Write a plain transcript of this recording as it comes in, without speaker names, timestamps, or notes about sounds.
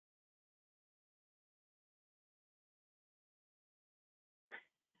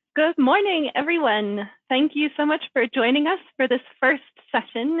Good morning, everyone. Thank you so much for joining us for this first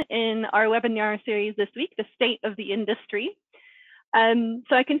session in our webinar series this week, The State of the Industry. So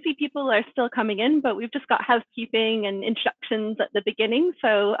I can see people are still coming in, but we've just got housekeeping and introductions at the beginning.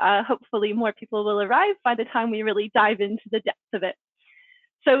 So hopefully more people will arrive by the time we really dive into the depths of it.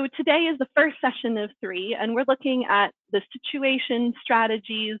 So today is the first session of 3, and we're looking at the situation,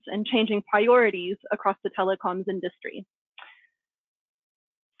 strategies, and changing priorities across the telecoms industry.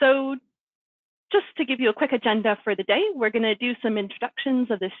 So just to give you a quick agenda for the day, we're going to do some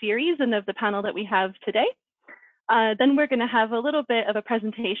introductions of the series and of the panel that we have today. Then we're going to have a little bit of a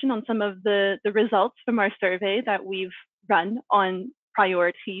presentation on some of the results from our survey that we've run on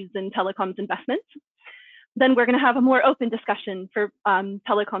priorities in telecoms investments. Then we're going to have a more open discussion for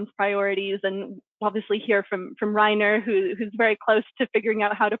telecoms priorities, and obviously hear from Rainer, who's very close to figuring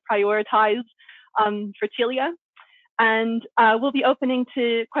out how to prioritize for Telia. And we'll be opening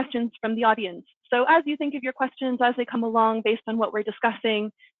to questions from the audience. So as you think of your questions as they come along based on what we're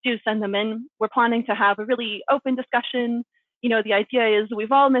discussing, do send them in. We're planning to have a really open discussion. You know, the idea is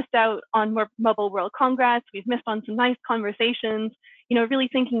we've all missed out on Mobile World Congress. We've missed on some nice conversations, you know, really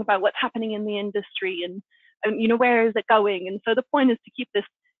thinking about what's happening in the industry and you know, where is it going? And so the point is to keep this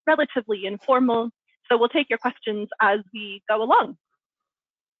relatively informal. So we'll take your questions as we go along.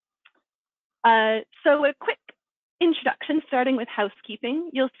 So a quick introduction, starting with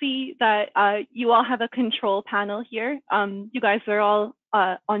housekeeping. You'll see that you all have a control panel here. You guys are all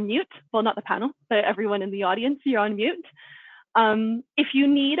on mute. Well, not the panel, but everyone in the audience, you're on mute. If you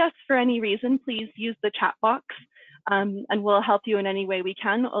need us for any reason, please use the chat box and we'll help you in any way we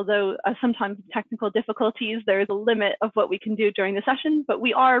can. Although sometimes technical difficulties, there is a limit of what we can do during the session, but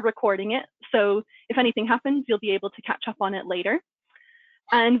we are recording it. So if anything happens, you'll be able to catch up on it later.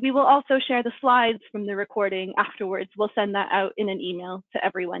 And we will also share the slides from the recording afterwards. We'll send that out in an email to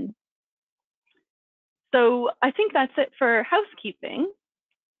everyone. So I think that's it for housekeeping.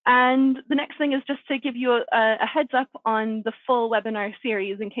 And the next thing is just to give you a heads up on the full webinar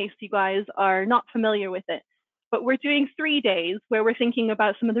series in case you guys are not familiar with it. But we're doing 3 days where we're thinking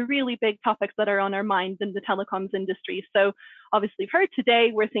about some of the really big topics that are on our minds in the telecoms industry. So obviously you've heard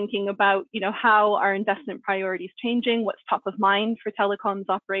today, we're thinking about, you know, how our investment priorities changing, what's top of mind for telecoms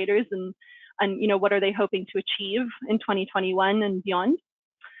operators, and you know, what are they hoping to achieve in 2021 and beyond.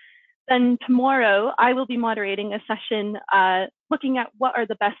 Then tomorrow, I will be moderating a session looking at what are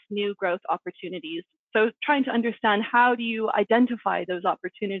the best new growth opportunities. So trying to understand, how do you identify those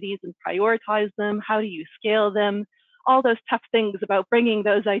opportunities and prioritize them? How do you scale them? All those tough things about bringing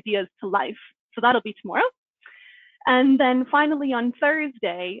those ideas to life. So that'll be tomorrow. And then finally on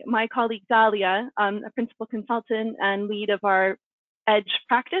Thursday, my colleague Dalia, a principal consultant and lead of our Edge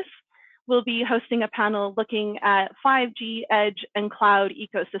practice, will be hosting a panel looking at 5G, Edge, and cloud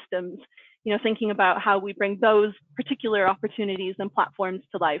ecosystems, you know, thinking about how we bring those particular opportunities and platforms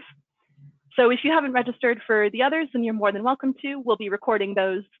to life. So if you haven't registered for the others, then you're more than welcome to. We'll be recording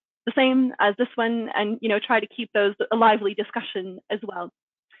those the same as this one, and you know, try to keep those a lively discussion as well.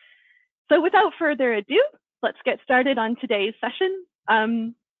 So without further ado, let's get started on today's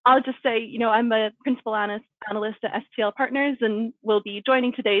session. I'll just say, you know, I'm a principal analyst at STL Partners, and will be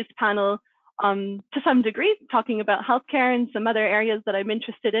joining today's panel to some degree, talking about healthcare and some other areas that I'm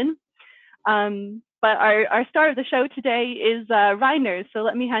interested in. But our star of the show today is Rainer. So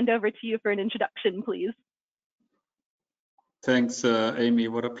let me hand over to you for an introduction, please. Thanks, Amy.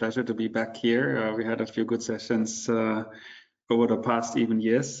 What a pleasure to be back here. We had a few good sessions over the past even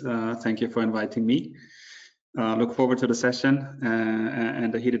years. Thank you for inviting me. Look forward to the session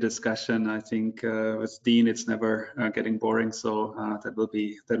and the heated discussion. I think with Dean, it's never getting boring, so that will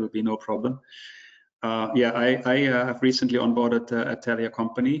be no problem. Yeah, I have recently onboarded a Telia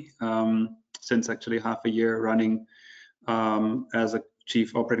company since actually half a year, running as a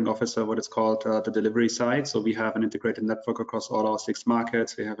chief operating officer, what it's called the delivery side. So we have an integrated network across all our 6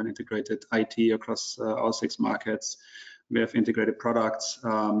 markets. We have an integrated IT across all 6 markets. We have integrated products,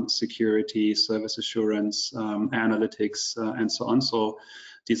 security, service assurance, analytics, and so on. So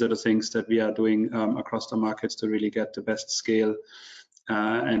these are the things that we are doing across the markets to really get the best scale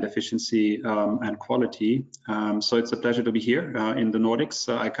and efficiency and quality. So it's a pleasure to be here in the Nordics.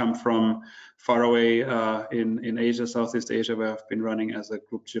 I come from far away in Asia, Southeast Asia, where I've been running as a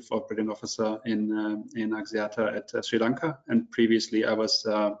group chief operating officer in Axiata at Sri Lanka. And previously I was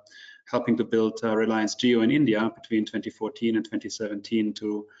helping to build Reliance Jio in India between 2014 and 2017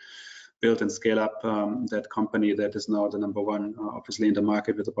 to build and scale up that company that is now the #1, obviously, in the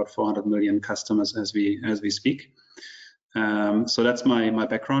market with about 400 million customers as we speak. So that's my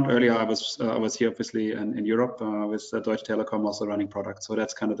background. Earlier, I was here obviously in Europe with Deutsche Telekom, also running products. So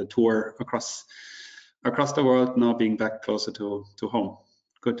that's kind of the tour across the world. Now being back closer to home.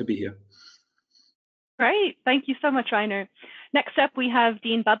 Good to be here. Great, thank you so much, Rainer. Next up, we have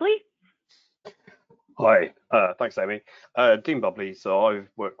Dean Bubley. Hi, thanks, Amy. Dean Bubley. So I've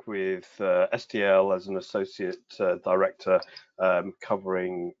worked with STL as an associate director,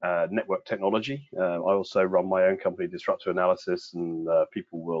 covering network technology. I also run my own company, Disruptive Analysis, and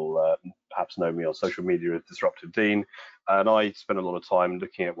people will perhaps know me on social media as Disruptive Dean. And I spend a lot of time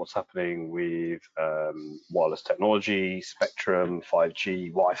looking at what's happening with wireless technology, spectrum, 5G,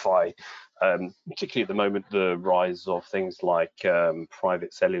 Wi-Fi. Particularly at the moment, the rise of things like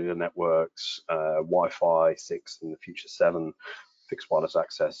private cellular networks, Wi-Fi 6 and the future 7, fixed wireless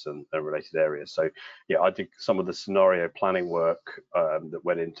access and related areas. So yeah, I did some of the scenario planning work that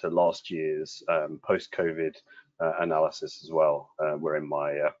went into last year's post-COVID analysis as well. Wearing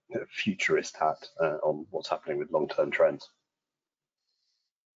my futurist hat on what's happening with long-term trends.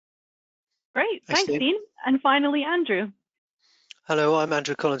 Great, thanks, Dean. And finally, Andrew. Hello, I'm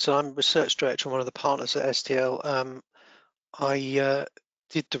Andrew Collinson. I'm Research Director and one of the partners at STL. I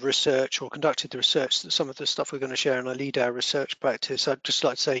did the research or conducted the research, some of the stuff we're going to share, and I lead our research practice. I'd just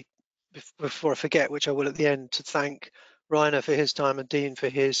like to say, before I forget, which I will at the end, to thank Rainer for his time and Dean for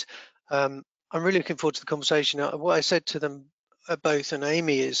his. I'm really looking forward to the conversation. What I said to them both, and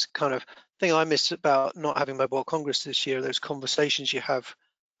Amy, is kind of thing I miss about not having Mobile Congress this year, those conversations you have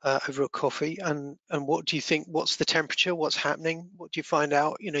over a coffee, and what do you think, what's the temperature, what's happening, what do you find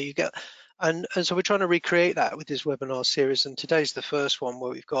out, you get, and so we're trying to recreate that with this webinar series, and today's the first one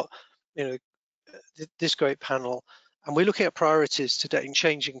where we've got this great panel, and we're looking at priorities today and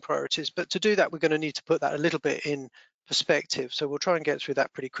changing priorities. But to do that, we're going to need to put that a little bit in perspective, so we'll try and get through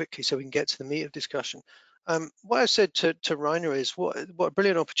that pretty quickly so we can get to the meat of discussion. What I said to Rainer is what a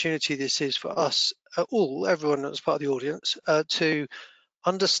brilliant opportunity this is for us everyone that's part of the audience, to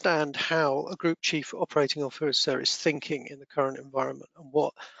understand how a group chief operating officer is thinking in the current environment, and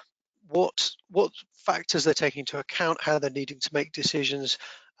what factors they're taking into account, how they're needing to make decisions.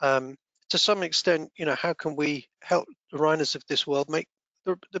 To some extent, how can we help the Rainers of this world make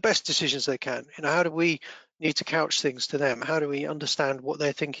the best decisions they can? How do we need to couch things to them? How do we understand what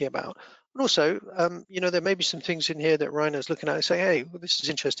they're thinking about? And also, there may be some things in here that Rainer's looking at and saying, hey, well, this is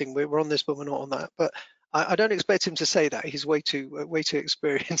interesting, we're on this, but we're not on that. But I don't expect him to say that. He's way too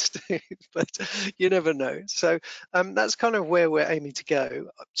experienced, but you never know. So that's kind of where we're aiming to go.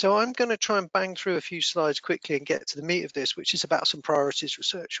 So I'm going to try and bang through a few slides quickly and get to the meat of this, which is about some priorities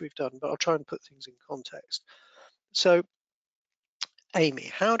research we've done, but I'll try and put things in context. So Amy,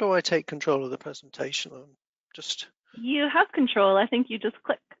 how do I take control of the presentation? You have control. I think you just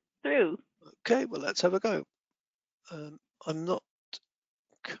click through. Okay, well, let's have a go. I'm not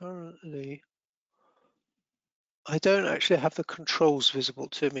currently... I don't actually have the controls visible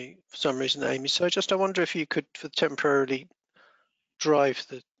to me for some reason, Amy. So I wonder if you could temporarily drive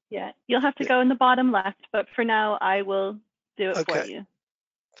the... Yeah, you'll have to go in the bottom left, but for now, I will do it for you.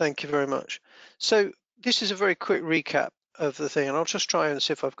 Thank you very much. So this is a very quick recap of the thing, and I'll just try and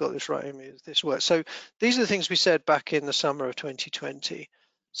see if I've got this right, Amy, if this works. So these are the things we said back in the summer of 2020.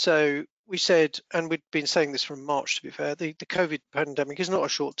 So we said, and we'd been saying this from March, to be fair, the COVID pandemic is not a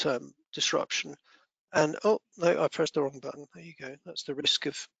short-term disruption. And oh no, I pressed the wrong button. There you go. That's the risk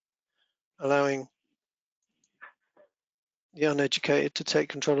of allowing the uneducated to take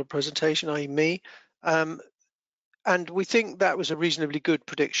control of the presentation, i.e. me. And we think that was a reasonably good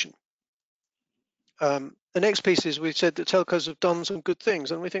prediction. The next piece is we said that telcos have done some good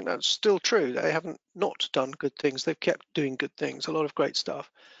things, and we think that's still true. They haven't not done good things. They've kept doing good things, a lot of great stuff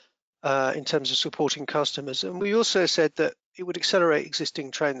in terms of supporting customers. And we also said that it would accelerate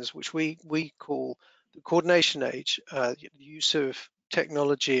existing trends, which we call the coordination age, the use of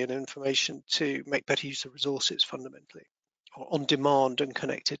technology and information to make better use of resources fundamentally, or on-demand and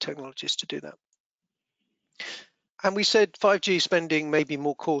connected technologies to do that. And we said 5G spending may be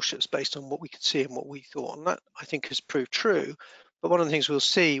more cautious based on what we could see and what we thought, and that I think has proved true. But one of the things we'll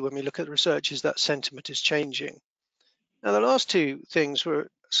see when we look at the research is that sentiment is changing. Now, the last two things were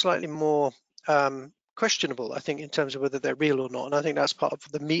slightly more questionable, I think, in terms of whether they're real or not. And I think that's part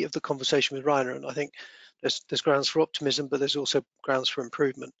of the meat of the conversation with Rainer. And I think there's grounds for optimism, but there's also grounds for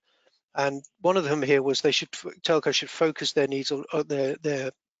improvement. And one of them here was telcos should focus their needs on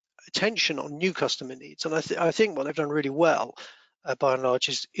their attention on new customer needs. And I think what they've done really well, by and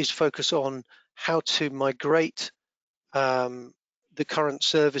large, is focus on how to migrate the current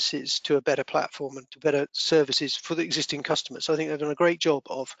services to a better platform and to better services for the existing customers. So I think they've done a great job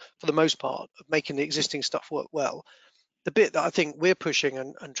of, for the most part, of making the existing stuff work well. the bit that I think we're pushing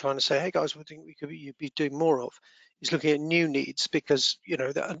and trying to say, hey guys, we think you'd be doing more of, is looking at new needs, because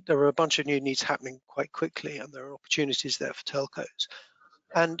there are a bunch of new needs happening quite quickly, and there are opportunities there for telcos.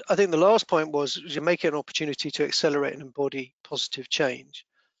 And I think the last point was you make it an opportunity to accelerate and embody positive change.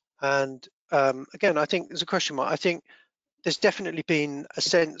 And again, I think there's a question mark. I think there's definitely been a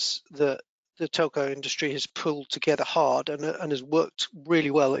sense that the telco industry has pulled together hard and has worked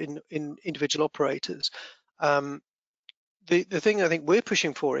really well in individual operators. The thing I think we're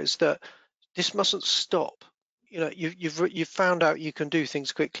pushing for is that this mustn't stop. You've found out you can do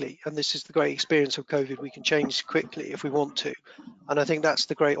things quickly, and this is the great experience of COVID. We can change quickly if we want to, and I think that's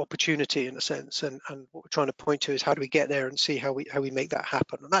the great opportunity in a sense. And what we're trying to point to is how do we get there and see how we make that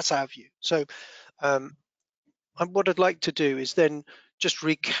happen, and that's our view. So what I'd like to do is then just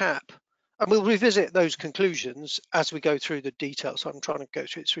recap, and we'll revisit those conclusions as we go through the details. So I'm trying to go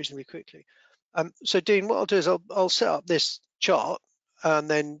through this reasonably quickly. So Dean, what I'll do is I'll set up this chart, and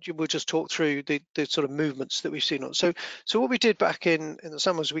then we'll just talk through the sort of movements that we've seen on. So what we did back in the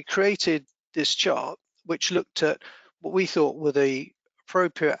summer was we created this chart which looked at what we thought were the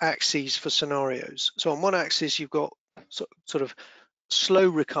appropriate axes for scenarios. So on one axis you've got sort of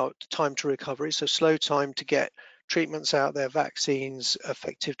slow time to recovery, so slow time to get treatments out there, vaccines,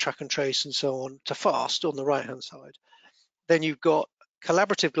 effective track and trace and so on, to fast on the right hand side. Then you've got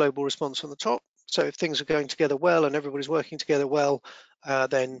collaborative global response on the top. So if things are going together well and everybody's working together well,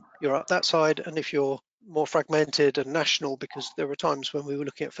 then you're up that side. And if you're more fragmented and national, because there were times when we were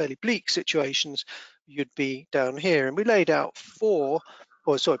looking at fairly bleak situations, you'd be down here. And we laid out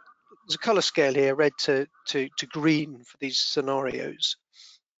there's a color scale here, red to green for these scenarios.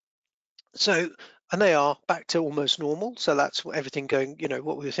 So, and they are back to almost normal. So that's everything going,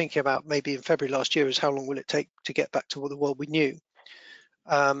 what we were thinking about maybe in February last year is how long will it take to get back to the world we knew.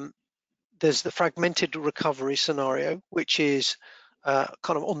 There's the fragmented recovery scenario, which is kind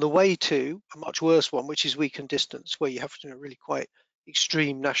of on the way to a much worse one, which is weakened distance, where you have really quite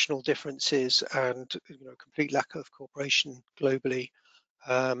extreme national differences and complete lack of cooperation globally,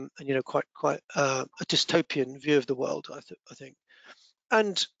 and quite a dystopian view of the world, I think.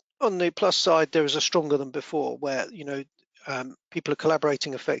 And on the plus side, there is a stronger than before, where people are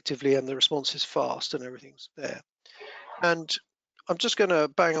collaborating effectively and the response is fast and everything's there. And I'm just going to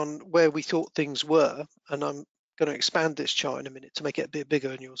bang on where we thought things were, and I'm going to expand this chart in a minute to make it a bit bigger,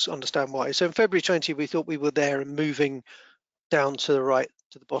 and you'll understand why. So in February 20, we thought we were there and moving down to the right,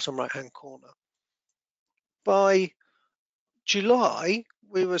 to the bottom right-hand corner. By July,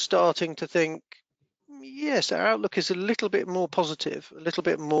 we were starting to think, yes, our outlook is a little bit more positive, a little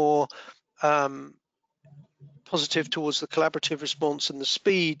bit more positive towards the collaborative response, and the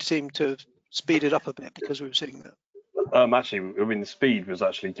speed seemed to have speeded up a bit because we were seeing that. Actually, I mean, the speed was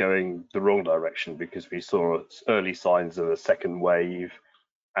actually going the wrong direction, because we saw early signs of a second wave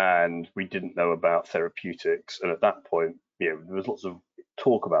and we didn't know about therapeutics. And at that point, there was lots of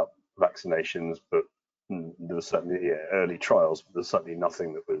talk about vaccinations, but there was certainly early trials, but there's certainly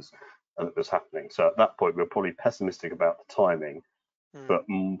nothing that was happening. So at that point, we were probably pessimistic about the timing, but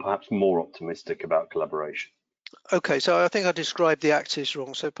perhaps more optimistic about collaboration. Okay, so I think I described the axis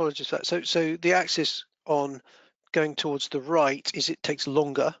wrong, so apologies for that. So the axis on going towards the right is it takes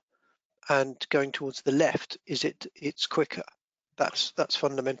longer, and going towards the left is it's quicker. That's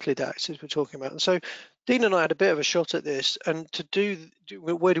fundamentally the axis we're talking about. And so Dean and I had a bit of a shot at this, and to do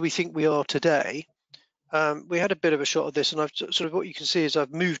where do we think we are today? We had a bit of a shot at this, and I've sort of, what you can see is I've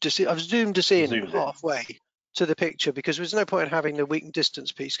zoomed us in halfway to the picture, because there's no point in having the weakened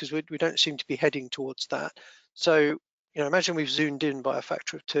distance piece, because we don't seem to be heading towards that. So imagine we've zoomed in by a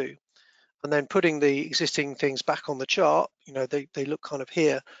factor of 2, and then putting the existing things back on the chart, they look kind of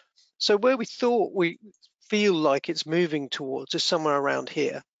here. So where we thought we feel like it's moving towards is somewhere around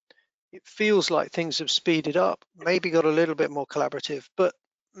here. It feels like things have speeded up, maybe got a little bit more collaborative, but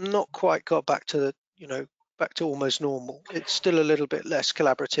not quite got back to back to almost normal. It's still a little bit less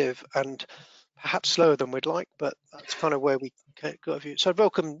collaborative and perhaps slower than we'd like, but that's kind of where we got a view. So I'd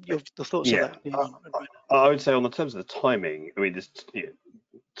welcome the thoughts on that. I would say on the terms of the timing, I mean, there's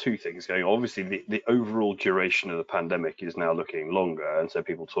two things going on. Obviously, the overall duration of the pandemic is now looking longer, and so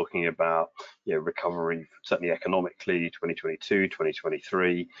people talking about recovery, certainly economically, 2022,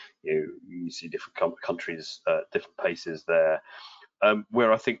 2023. You see different countries, different paces there.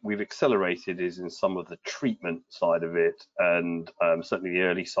 Where I think we've accelerated is in some of the treatment side of it, and certainly the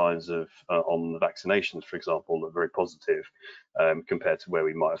early signs of on the vaccinations, for example, are very positive compared to where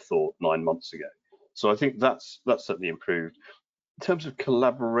we might have thought 9 months ago. So I think that's certainly improved. In terms of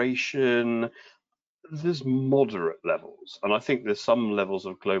collaboration, There's moderate levels, and I think there's some levels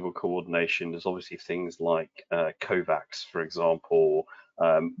of global coordination. There's obviously things like COVAX, for example,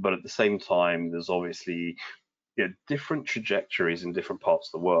 but at the same time, there's obviously different trajectories in different parts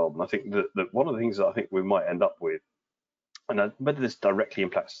of the world. And I think that one of the things that I think we might end up with, and whether this directly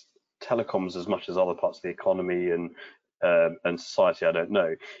impacts telecoms as much as other parts of the economy and society, I don't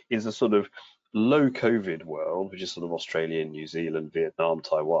know, is a sort of low COVID world, which is sort of Australia, New Zealand, Vietnam,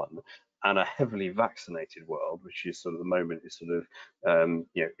 Taiwan, and a heavily vaccinated world, which is sort of the moment is sort of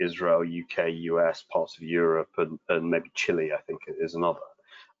Israel, UK, US, parts of Europe, and maybe Chile, I think is another.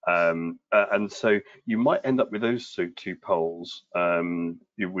 And so you might end up with those two poles,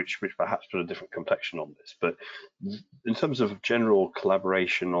 which perhaps put a different complexion on this. But in terms of general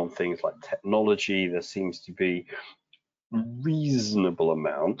collaboration on things like technology, there seems to be reasonable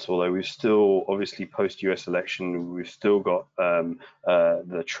amount, although we've still, obviously post-US election, we've still got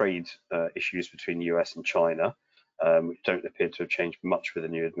the trade issues between US and China, which don't appear to have changed much with the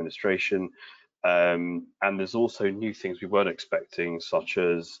new administration. And there's also new things we weren't expecting, such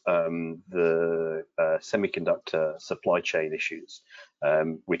as the semiconductor supply chain issues,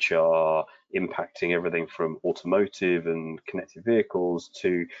 which are impacting everything from automotive and connected vehicles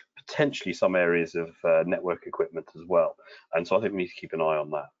to potentially some areas of network equipment as well. And so I think we need to keep an eye on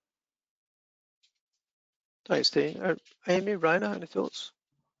that. Thanks, Dean. Amy, Rainer, any thoughts?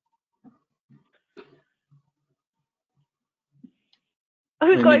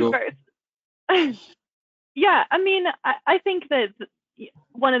 Who's going first? Yeah, I mean, I think that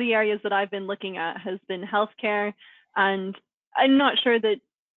one of the areas that I've been looking at has been healthcare, and I'm not sure that,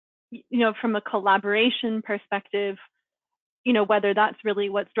 from a collaboration perspective, whether that's really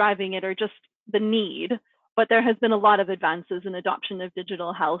what's driving it or just the need, but there has been a lot of advances in adoption of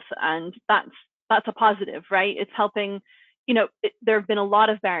digital health, and that's a positive, right? It's helping, there have been a lot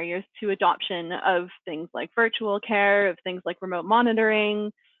of barriers to adoption of things like virtual care, of things like remote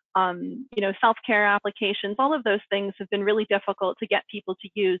monitoring, self-care applications. All of those things have been really difficult to get people to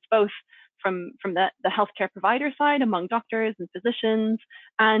use, both from the healthcare provider side, among doctors and physicians,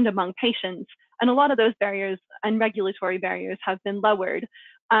 and among patients. And a lot of those barriers and regulatory barriers have been lowered.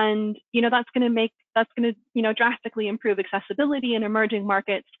 And that's going to drastically improve accessibility in emerging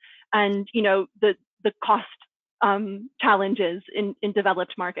markets, and the cost challenges in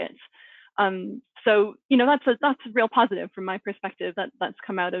developed markets. So that's a real positive from my perspective that's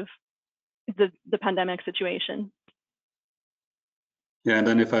come out of the pandemic situation. Yeah, and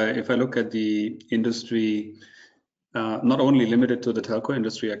then if I look at the industry, not only limited to the telco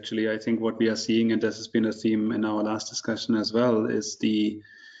industry, actually, I think what we are seeing, and this has been a theme in our last discussion as well, is the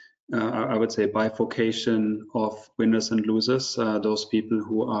I would say bifurcation of winners and losers. Those people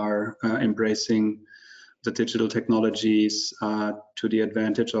who are embracing the digital technologies to the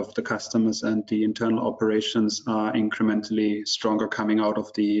advantage of the customers and the internal operations are incrementally stronger coming out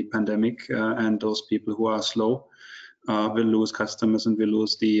of the pandemic, and those people who are slow will lose customers and will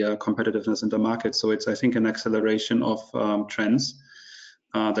lose the competitiveness in the market. So it's, I think, an acceleration of trends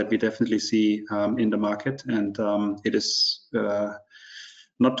that we definitely see in the market, and it is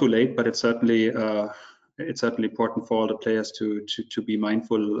not too late, but it's certainly important for all the players to be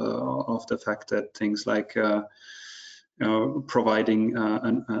mindful of the fact that things like providing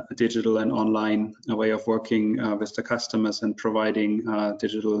a digital and online way of working with the customers, and providing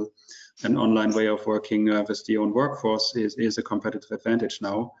digital and online way of working with the own workforce is a competitive advantage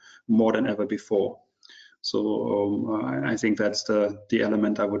now more than ever before. So I think that's the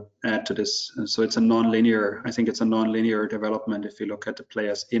element I would add to this. So it's a non-linear, I think it's a non-linear development if you look at the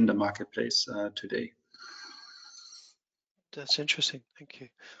players in the marketplace today. That's interesting. Thank you.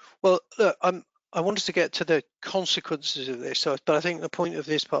 Well, look, I wanted to get to the consequences of this, but I think the point of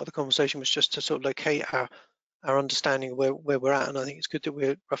this part of the conversation was just to sort of locate our understanding of where we're at, and I think it's good that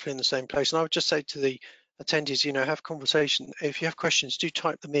we're roughly in the same place. And I would just say to the attendees, have conversation. If you have questions, do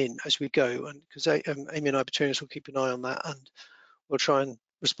type them in as we go, and because Amy and I between us will keep an eye on that, and we'll try and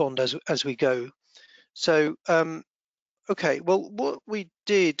respond as we go. So, okay, well, what we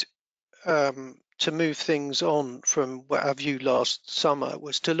did to move things on from our view last summer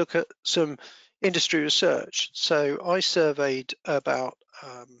was to look at some industry research. So I surveyed about,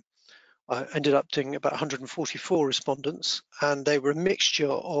 I ended up doing about 144 respondents, and they were a mixture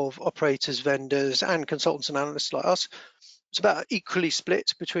of operators, vendors, and consultants and analysts like us. It's about equally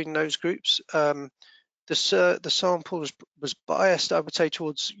split between those groups. The sample was biased, I would say,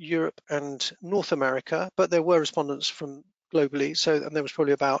 towards Europe and North America, but there were respondents from globally. So, and there was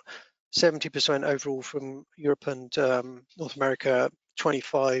probably about 70% overall from Europe and North America,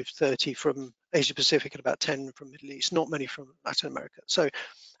 25, 30 from Asia Pacific and about 10 from Middle East, not many from Latin America. So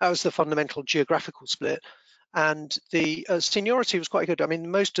that was the fundamental geographical split. And the seniority was quite good. I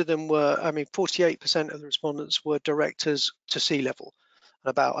mean, most of them were, 48% of the respondents were directors to C-level.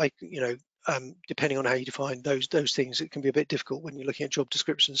 About, depending on how you define those things, it can be a bit difficult when you're looking at job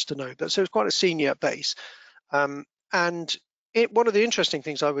descriptions to know. But so it's quite a senior base. And one of the interesting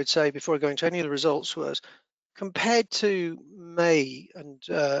things I would say before I go into any of the results was, compared to May and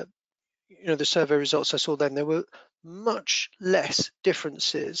the survey results I saw then, there were much less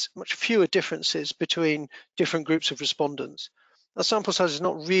differences, much fewer differences between different groups of respondents. The sample size is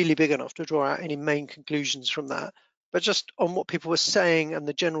not really big enough to draw out any main conclusions from that, but just on what people were saying and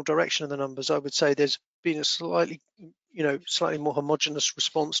the general direction of the numbers, I would say there's been a slightly more homogeneous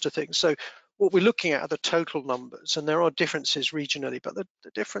response to things. So what we're looking at are the total numbers, and there are differences regionally, but the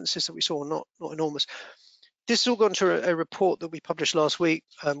differences that we saw are not enormous. This has all gone to a report that we published last week.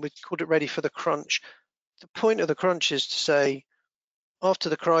 We called it Ready for the Crunch. The point of the crunch is to say, after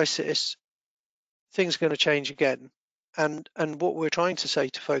the crisis, things are going to change again. And what we're trying to say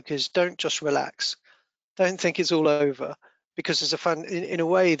to folk is, don't just relax. Don't think it's all over, because there's in a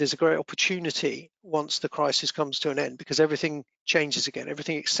way, there's a great opportunity once the crisis comes to an end, because everything changes again,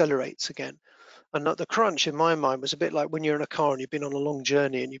 everything accelerates again. And the crunch, in my mind, was a bit like when you're in a car and you've been on a long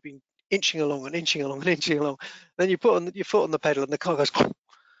journey and you've been inching along and inching along and inching along. Then you put on your foot on the pedal and the car goes,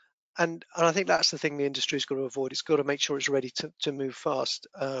 and I think that's the thing the industry's got to avoid. It's got to make sure it's ready to move fast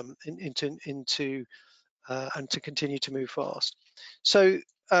and to continue to move fast. So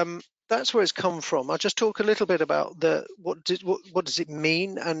that's where it's come from. I'll just talk a little bit about what does it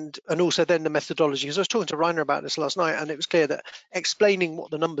mean, and also then the methodology. Because I was talking to Rainer about this last night, and it was clear that explaining what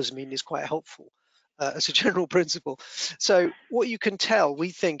the numbers mean is quite helpful as a general principle. So what you can tell, we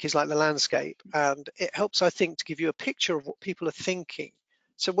think, is like the landscape, and it helps, I think, to give you a picture of what people are thinking.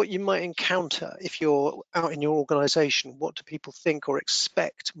 So what you might encounter if you're out in your organization, what do people think or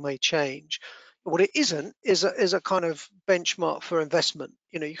expect may change? What it isn't is a kind of benchmark for investment.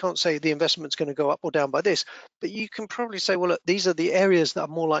 You can't say the investment's going to go up or down by this, but you can probably say, well, look, these are the areas that are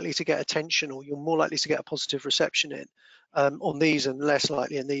more likely to get attention, or you're more likely to get a positive reception in on these and less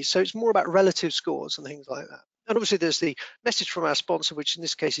likely in these. So it's more about relative scores and things like that. And obviously there's the message from our sponsor, which in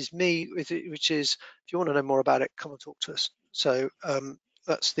this case is me, which is, if you want to know more about it, come and talk to us. So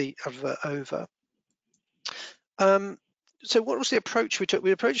that's the advert over. So what was the approach we took?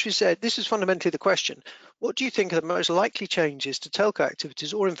 We said, this is fundamentally the question: what do you think are the most likely changes to telco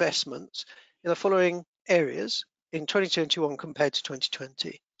activities or investments in the following areas in 2021 compared to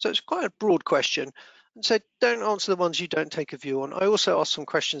 2020? So it's quite a broad question. And so don't answer the ones you don't take a view on. I also asked some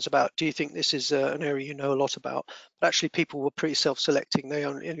questions about, do you think this is an area you know a lot about? But actually people were pretty self-selecting. They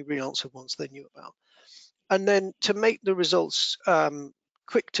only really answered ones they knew about. And then to make the results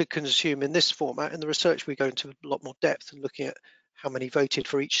quick to consume in this format, in the research we go into a lot more depth and looking at how many voted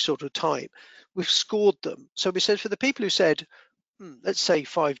for each sort of type, we've scored them. So we said for the people who said, let's say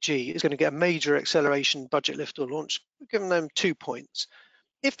 5G is going to get a major acceleration, budget lift or launch, we've given them 2 points.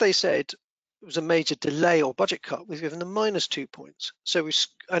 If they said it was a major delay or budget cut, we've given them -2 points. So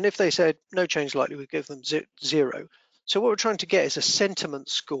and if they said no change likely, we give them 0. So what we're trying to get is a sentiment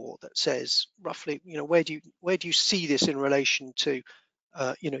score that says roughly, where do you see this in relation to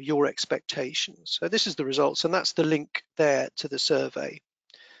your expectations. So this is the results, and that's the link there to the survey.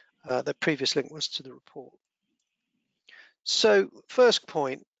 The previous link was to the report. So first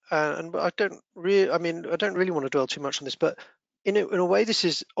point, and I don't really want to dwell too much on this, but in a way this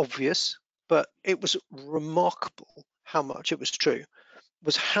is obvious, but it was remarkable how much it was true,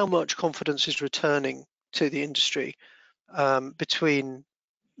 was how much confidence is returning to the industry between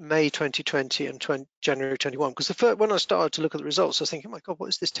May 2020 and January 21. Because when I started to look at the results, I was thinking, oh my God, what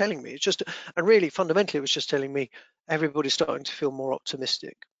is this telling me? It's just, and really fundamentally, it was just telling me everybody's starting to feel more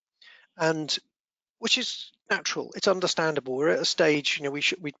optimistic, and which is natural. It's understandable. We're at a stage,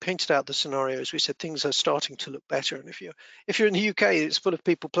 we painted out the scenarios. We said things are starting to look better, and if you're in the UK, it's full of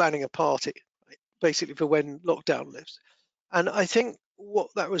people planning a party, right, basically for when lockdown lifts. And I think what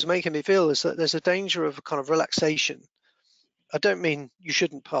that was making me feel is that there's a danger of a kind of relaxation. I don't mean you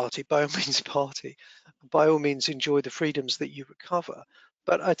shouldn't party, by all means party, by all means enjoy the freedoms that you recover.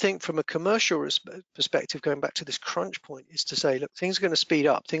 But I think from a commercial perspective, going back to this crunch point, is to say, look, things are going to speed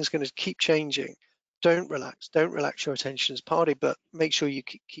up, things are going to keep changing. Don't relax your attention as party, but make sure you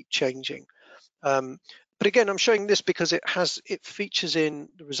keep changing. But again, I'm showing this because it features in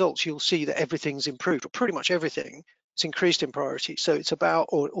the results. You'll see that everything's improved, or pretty much everything. It's increased in priority. So it's about,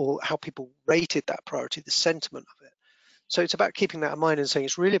 or how people rated that priority, the sentiment of it. So it's about keeping that in mind and saying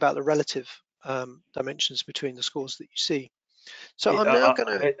it's really about the relative dimensions between the scores that you see. So I'm now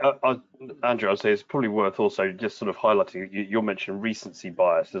going to... Andrew, I'd say it's probably worth also just sort of highlighting, you're mentioning recency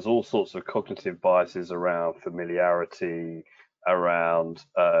bias. There's all sorts of cognitive biases around familiarity, around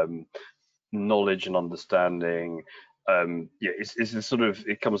knowledge and understanding. Yeah, it's a sort of,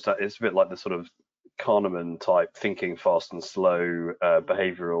 it comes to, it's a bit like the sort of Kahneman type thinking fast and slow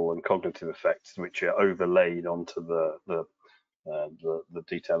behavioral and cognitive effects, which are overlaid onto the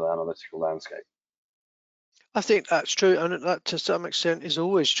detailed analytical landscape. I think that's true, and that to some extent is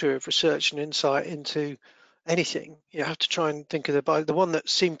always true of research and insight into anything. You have to try and think of the one that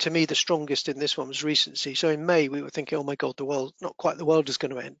seemed to me the strongest in this one was recency. So in May we were thinking, oh my God, the world, not quite the world is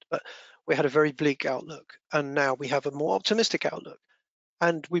going to end, but we had a very bleak outlook, and now we have a more optimistic outlook.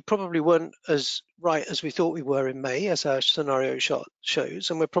 And we probably weren't as right as we thought we were in May, as our scenario shows,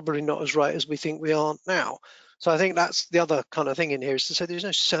 and we're probably not as right as we think we are now. So I think that's the other kind of thing in here, is to say there's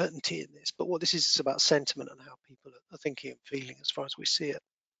no certainty in this, but what this is about sentiment and how people are thinking and feeling as far as we see it.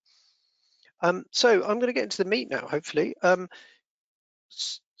 So I'm going to get into the meat now, hopefully.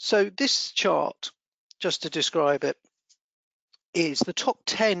 So this chart, just to describe it, is the top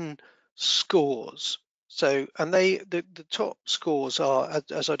 10 scores. So, and the top scores are,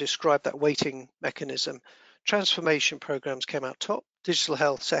 as I described, that weighting mechanism. Transformation programs came out top, digital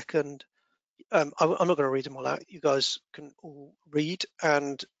health second. I'm not going to read them all out. You guys can all read,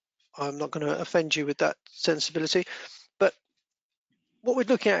 and I'm not going to offend you with that sensibility. But what we're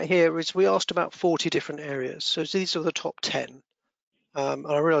looking at here is we asked about 40 different areas. So these are the top 10. And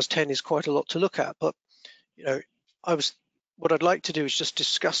I realize 10 is quite a lot to look at, but you know, what I'd like to do is just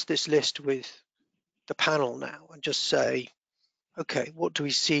discuss this list with the panel now and just say, okay, what do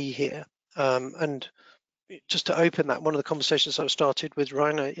we see here? And just to open that, one of the conversations I started with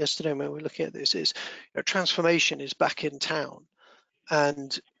Rainer yesterday when we were looking at this is, transformation is back in town.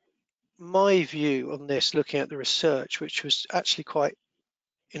 And my view on this, looking at the research, which was actually quite,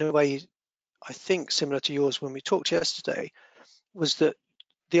 in a way, I think similar to yours when we talked yesterday, was that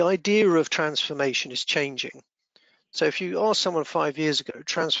the idea of transformation is changing. So if you asked someone 5 years ago,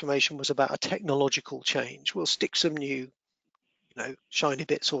 transformation was about a technological change. We'll stick some new, shiny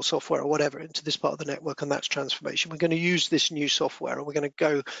bits or software or whatever into this part of the network, and that's transformation. We're going to use this new software, and we're going to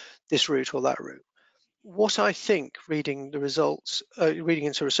go this route or that route. What I think, reading the results, reading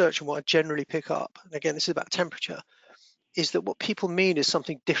into research, and what I generally pick up, and again, this is about temperature, is that what people mean is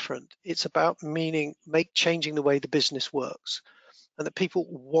something different. It's about changing the way the business works, and that people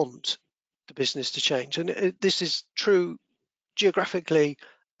want the business to change. And this is true geographically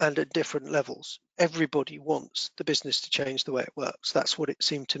and at different levels. Everybody wants the business to change the way it works. That's what it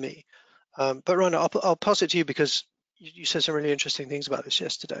seemed to me. But Rainer, I'll pass it to you, because you said some really interesting things about this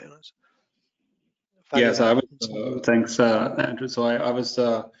yesterday. Yes, I was, thanks, Andrew. So I was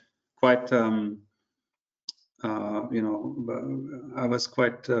quite, I was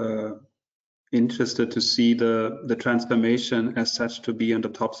quite interested to see the transformation as such to be on the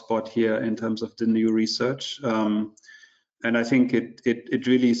top spot here in terms of the new research. And I think it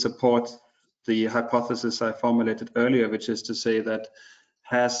really supports the hypothesis I formulated earlier, which is to say that,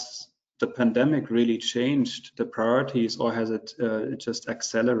 has the pandemic really changed the priorities, or has it just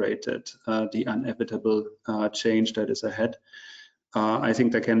accelerated the inevitable change that is ahead? I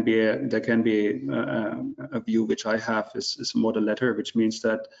think there can be a view which I have is more the latter, which means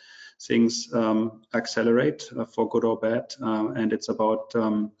that things accelerate for good or bad, and it's about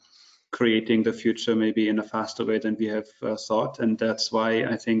creating the future maybe in a faster way than we have thought. And that's why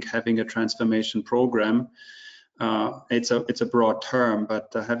I think having a transformation program, it's a broad term,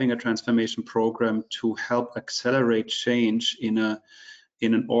 but having a transformation program to help accelerate change in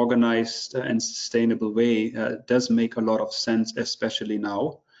an organized and sustainable way does make a lot of sense, especially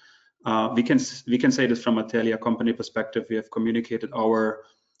now. We can say this from a Telia company perspective. We have communicated our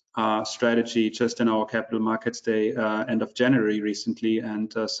strategy just in our Capital Markets Day end of January recently,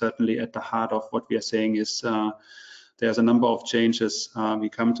 and certainly at the heart of what we are saying is there's a number of changes. We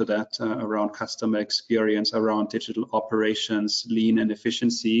come to that around customer experience, around digital operations, lean and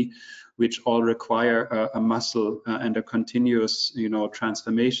efficiency, which all require a muscle and a continuous,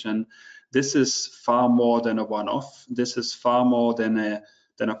 transformation. This is far more than a one-off. This is far more than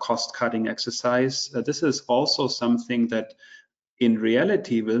a cost-cutting exercise. This is also something that in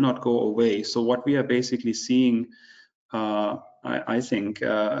reality will not go away. So what we are basically seeing, I think,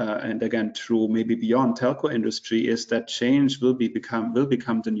 and again, true maybe beyond telco industry, is that change will become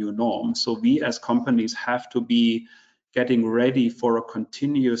the new norm. So we as companies have to be getting ready for a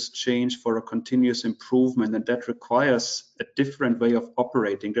continuous change, for a continuous improvement, and that requires a different way of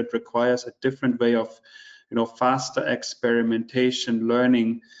operating. That requires a different way of, faster experimentation,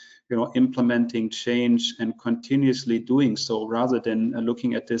 learning, implementing change and continuously doing so, rather than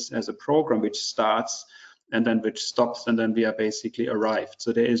looking at this as a program which starts and then which stops and then we are basically arrived.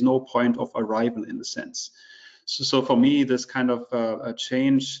 So there is no point of arrival in the sense. So for me, this kind of a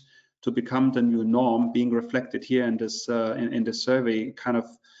change to become the new norm being reflected here in this in the survey kind of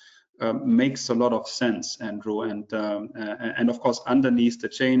makes a lot of sense, Andrew. And of course, underneath the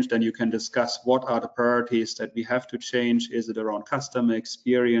change, then you can discuss what are the priorities that we have to change. Is it around customer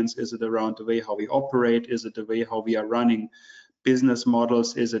experience? Is it around the way how we operate? Is it the way how we are running business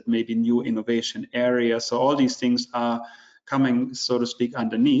models? Is it maybe new innovation areas? So all these things are coming, so to speak,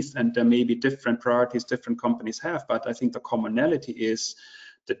 underneath, and there may be different priorities different companies have, but I think the commonality is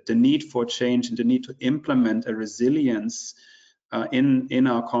that the need for change and the need to implement a resilience in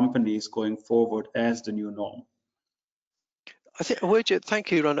our companies going forward as the new norm. I think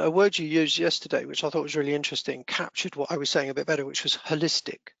thank you, Ron. A word you used yesterday, which I thought was really interesting, captured what I was saying a bit better, which was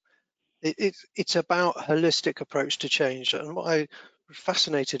holistic. It's about a holistic approach to change, and what I was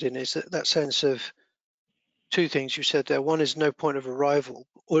fascinated in is that sense of two things you said there. One is no point of arrival,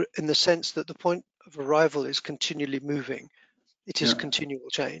 or in the sense that the point of arrival is continually moving. It is continual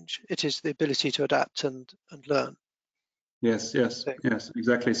change. It is the ability to adapt and learn. Yes,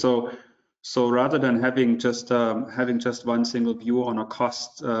 exactly. So rather than having just one single view on a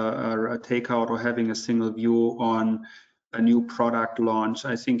cost or a takeout, or having a single view on a new product launch,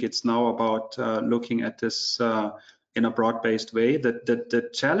 I think it's now about looking at this in a broad-based way. The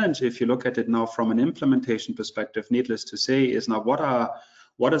challenge, if you look at it now from an implementation perspective, needless to say, is now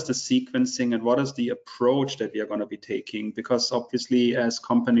what is the sequencing and what is the approach that we are going to be taking? Because obviously, as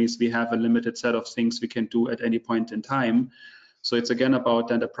companies, we have a limited set of things we can do at any point in time. So it's again about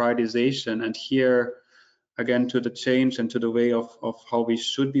then the prioritization, and here again to the change and to the way of how we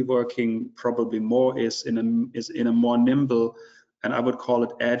should be working probably more is in a more nimble, and I would call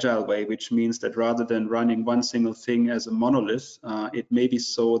it agile way, which means that rather than running one single thing as a monolith, it may be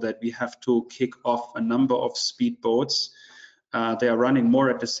so that we have to kick off a number of speedboats. They are running more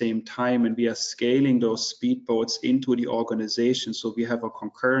at the same time, and we are scaling those speedboats into the organization, so we have a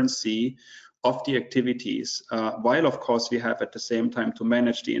concurrency of the activities, while of course we have at the same time to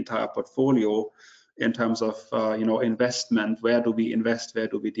manage the entire portfolio in terms of investment. Where do we invest, where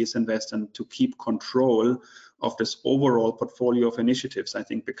do we disinvest, and to keep control of this overall portfolio of initiatives, I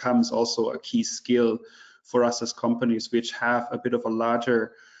think becomes also a key skill for us as companies which have a bit of a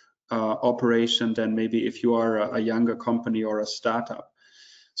larger operation than maybe if you are a younger company or a startup.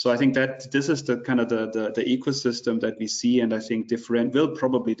 So I think that this is the kind of the ecosystem that we see, and I think will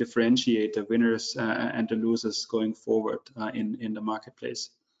probably differentiate the winners and the losers going forward in the marketplace.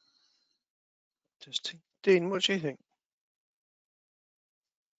 Interesting. Dean, what do you think?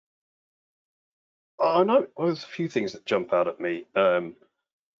 I know there's a few things that jump out at me.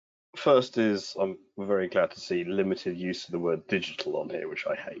 First is I'm very glad to see limited use of the word digital on here, which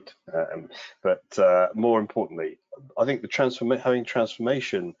I hate. But more importantly, I think having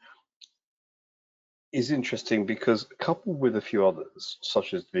transformation is interesting because, coupled with a few others,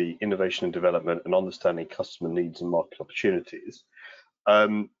 such as the innovation and development and understanding customer needs and market opportunities,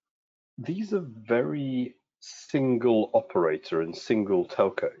 these are very single operator and single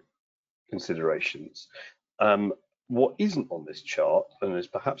telco considerations. What isn't on this chart, and is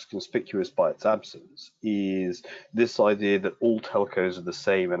perhaps conspicuous by its absence, is this idea that all telcos are the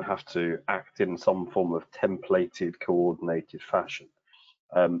same and have to act in some form of templated, coordinated fashion,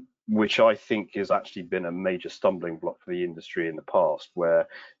 which I think has actually been a major stumbling block for the industry in the past, where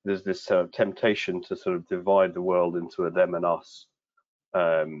there's this temptation to sort of divide the world into a them and us,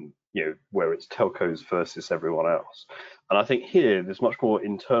 where it's telcos versus everyone else. And I think here there's much more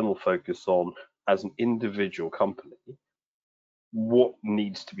internal focus on, as an individual company, what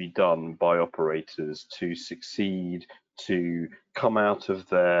needs to be done by operators to succeed, to come out of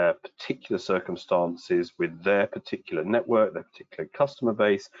their particular circumstances with their particular network, their particular customer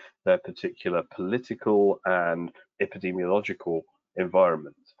base, their particular political and epidemiological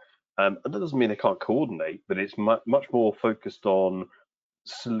environment. And that doesn't mean they can't coordinate, but it's much more focused on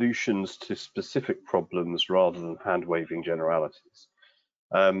solutions to specific problems rather than hand-waving generalities.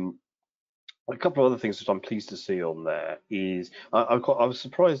 A couple of other things that I'm pleased to see on there is I was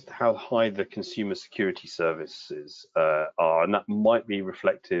surprised how high the consumer security services are, and that might be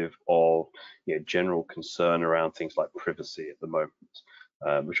reflective of general concern around things like privacy at the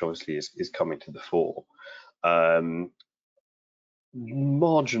moment, which obviously is coming to the fore.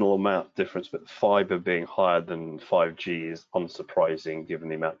 Marginal amount difference, but fiber being higher than 5G is unsurprising given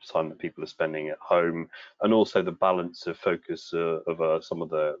the amount of time that people are spending at home, and also the balance of focus of some of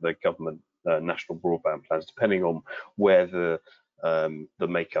the government national broadband plans, depending on where the the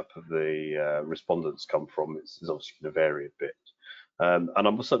makeup of the respondents come from is obviously going to vary a bit. And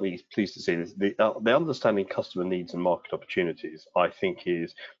I'm certainly pleased to see this. The understanding customer needs and market opportunities, I think,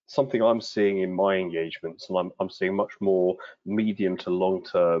 is something I'm seeing in my engagements, and I'm seeing much more medium to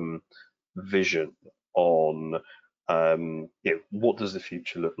long-term vision on what does the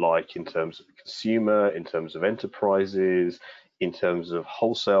future look like in terms of the consumer, in terms of enterprises, in terms of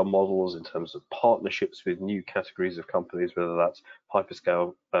wholesale models, in terms of partnerships with new categories of companies, whether that's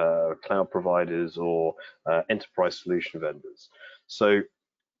hyperscale cloud providers or enterprise solution vendors. So,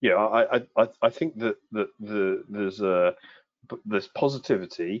 yeah, I think that there's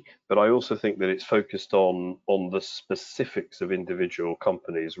positivity, but I also think that it's focused on the specifics of individual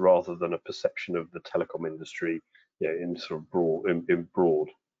companies rather than a perception of the telecom industry, in sort of broad.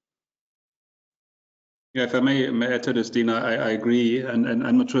 Yeah, if I may add to this, Dina, I agree, and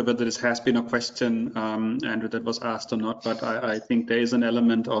I'm not sure whether this has been a question, Andrew, that was asked or not, but I think there is an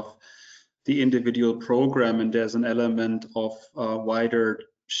element of the individual program, and there's an element of wider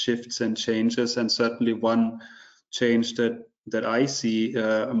shifts and changes, and certainly one change that I see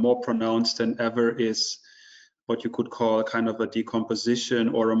more pronounced than ever is what you could call kind of a decomposition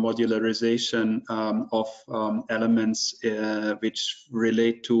or a modularization of elements which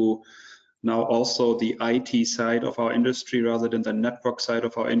relate to now also the IT side of our industry rather than the network side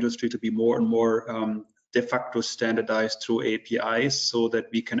of our industry to be more and more de facto standardized through APIs, so that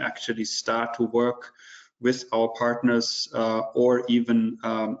we can actually start to work with our partners or even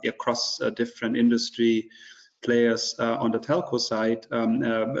across different industry players on the telco side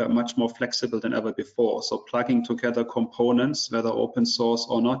much more flexible than ever before. So plugging together components, whether open source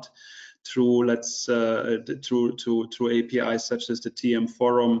or not, through through APIs such as the TM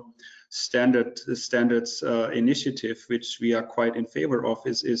Forum standards initiative, which we are quite in favor of,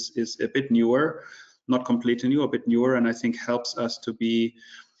 is a bit newer, not completely new, a bit newer, and I think helps us to be,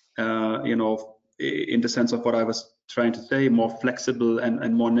 in the sense of what I was trying to say, more flexible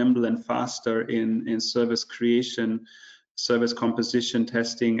and more nimble and faster in service creation, service composition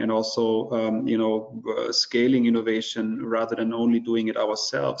testing, and also scaling innovation rather than only doing it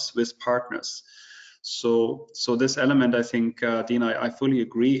ourselves with partners. So this element, I think, Dina, I fully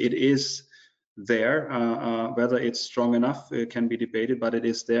agree, it is there. Whether it's strong enough, it can be debated, but it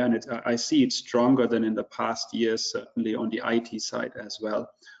is there, and I see it stronger than in the past years, certainly on the IT side as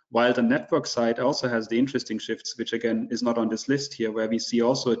well. While the network side also has the interesting shifts, which again is not on this list here, where we see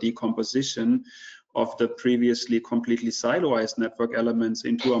also a decomposition of the previously completely siloized network elements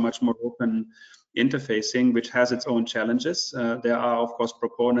into a much more open interfacing, which has its own challenges. There are, of course,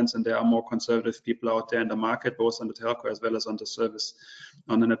 proponents, and there are more conservative people out there in the market, both on the telco as well as on the service,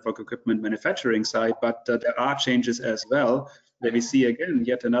 on the network equipment manufacturing side. But there are changes as well, where we see again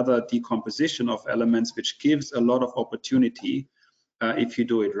yet another decomposition of elements, which gives a lot of opportunity if you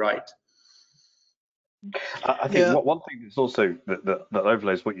do it right. I think one thing that's also that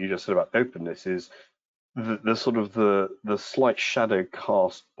overlays what you just said about openness is the sort of the slight shadow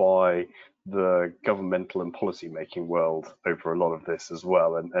cast by the governmental and policy making world over a lot of this as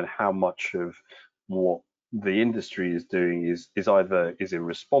well, and how much of what the industry is doing is either in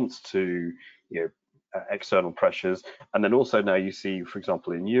response to external pressures, and then also now you see, for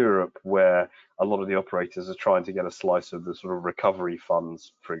example, in Europe, where a lot of the operators are trying to get a slice of the sort of recovery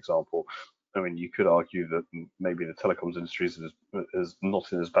funds, for example. I mean, you could argue that maybe the telecoms industry is not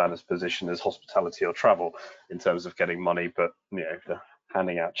in as bad a position as hospitality or travel in terms of getting money, but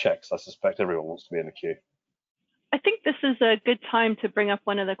handing out checks, I suspect everyone wants to be in the queue. I think this is a good time to bring up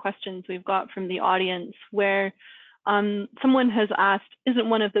one of the questions we've got from the audience, where someone has asked, isn't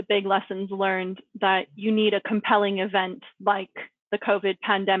one of the big lessons learned that you need a compelling event like the COVID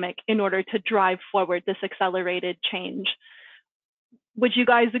pandemic in order to drive forward this accelerated change? Would you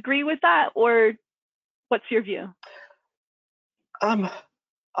guys agree with that, or what's your view?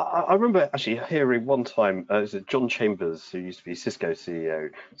 I remember actually hearing one time, is it John Chambers, who used to be Cisco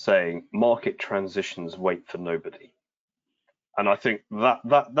CEO, saying, "Market transitions wait for nobody." And I think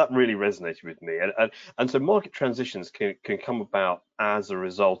that really resonated with me. And so market transitions can come about as a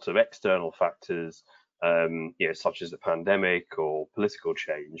result of external factors, such as the pandemic or political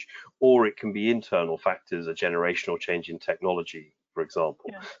change, or it can be internal factors, a generational change in technology, for example.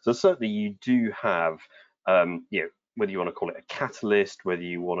 Yeah. So certainly you do have, whether you want to call it a catalyst, whether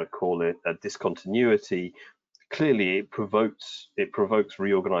you want to call it a discontinuity, clearly it provokes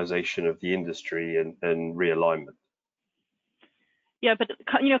reorganization of the industry and realignment. Yeah, but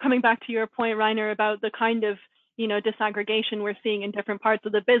coming back to your point, Rainer, about the kind of disaggregation we're seeing in different parts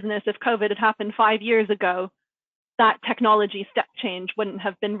of the business, if COVID had happened 5 years ago, that technology step change wouldn't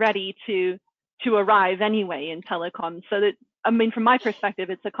have been ready to arrive anyway in telecom. So that I mean, from my perspective,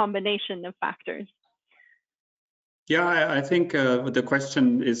 it's a combination of factors. Yeah, I think the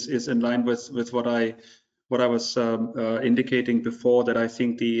question is in line with what I was indicating before, that I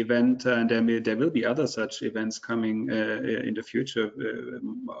think the event, and there will be other such events coming in the future,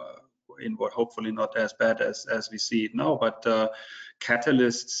 in what hopefully not as bad as we see it now, but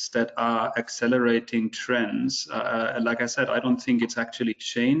catalysts that are accelerating trends. Like I said, I don't think it's actually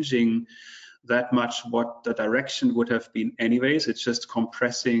changing that much what the direction would have been anyways. It's just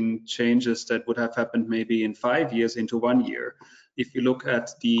compressing changes that would have happened maybe in 5 years into 1 year. If you look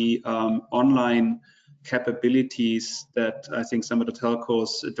at the online capabilities that I think some of the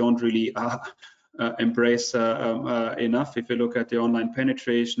telcos don't really embrace enough. If you look at the online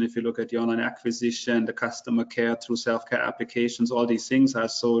penetration, if you look at the online acquisition, the customer care through self-care applications, all these things are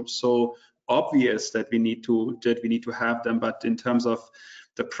so obvious that we need to have them. But in terms of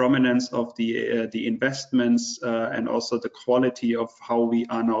the prominence of the investments and also the quality of how we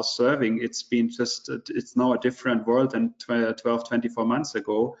are now serving, it's now a different world than 12, 24 months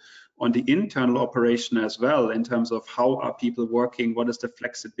ago. On the internal operation as well, in terms of how are people working, what is the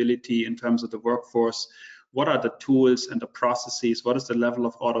flexibility in terms of the workforce, what are the tools and the processes, what is the level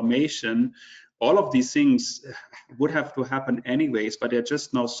of automation, all of these things would have to happen anyways, but they're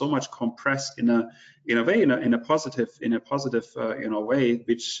just now so much compressed in a positive way,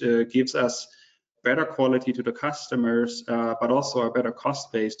 which gives us better quality to the customers, but also a better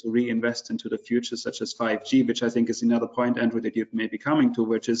cost base to reinvest into the future, such as 5G, which I think is another point, Andrew, that you may be coming to,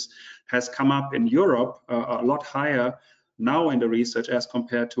 which has come up in Europe a lot higher now in the research as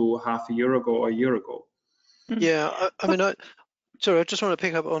compared to half a year ago or a year ago. Yeah, I mean, sorry, I just want to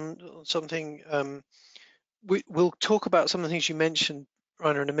pick up on something. We'll talk about some of the things you mentioned,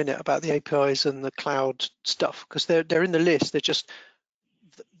 Rainer, in a minute about the APIs and the cloud stuff, because they're in the list. They're just,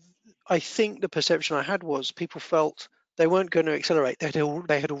 I think the perception I had was people felt they weren't going to accelerate. They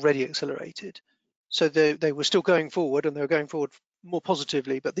had already accelerated. So they were still going forward, and they were going forward more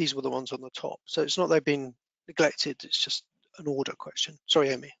positively, but these were the ones on the top. So it's not they've been neglected, it's just an order question. Sorry,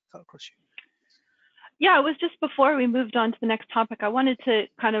 Amy, cut across you. Yeah, it was just before we moved on to the next topic, I wanted to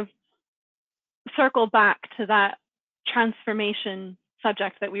kind of circle back to that transformation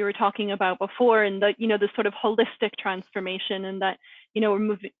subject that we were talking about before, and that, the sort of holistic transformation, and that, we're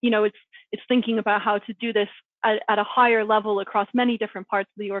moving, it's thinking about how to do this at a higher level across many different parts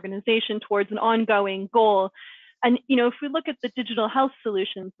of the organization towards an ongoing goal. And, if we look at the digital health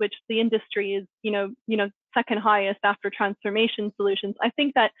solutions, which the industry is, second highest after transformation solutions, I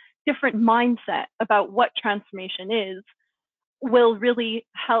think that different mindset about what transformation is will really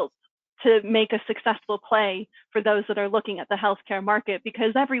help to make a successful play for those that are looking at the healthcare market,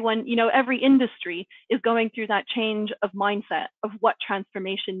 because everyone, every industry is going through that change of mindset of what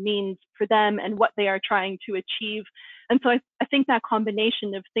transformation means for them and what they are trying to achieve. And so I think that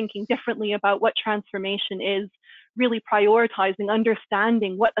combination of thinking differently about what transformation is, really prioritizing,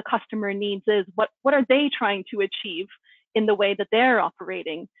 understanding what the customer needs is, what are they trying to achieve in the way that they're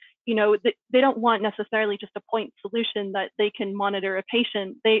operating. They don't want necessarily just a point solution that they can monitor a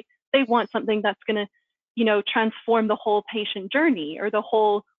patient. They want something that's going to, transform the whole patient journey or the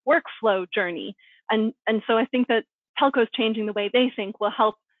whole workflow journey. And so I think that telcos changing the way they think will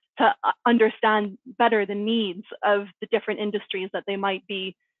help to understand better the needs of the different industries that they might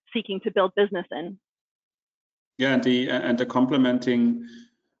be seeking to build business in. Yeah, and the complementing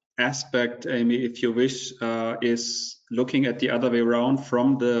aspect, Amy, if you wish, is looking at the other way around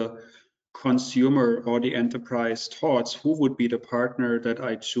from the consumer or the enterprise towards who would be the partner that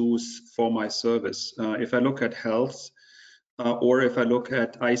I choose for my service. If I look at health, or if I look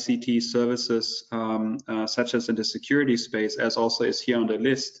at ICT services, such as in the security space, as also is here on the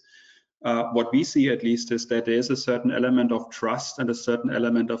list, what we see at least is that there is a certain element of trust and a certain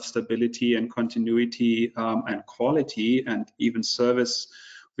element of stability and continuity and quality and even service,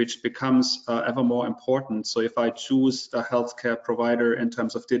 which becomes ever more important. So if I choose a healthcare provider in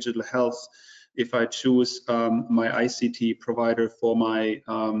terms of digital health, if I choose my ICT provider for my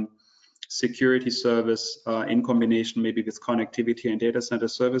security service in combination maybe with connectivity and data center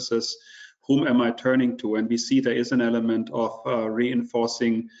services, whom am I turning to? And we see there is an element of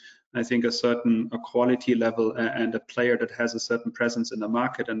reinforcing, I think, a quality level and a player that has a certain presence in the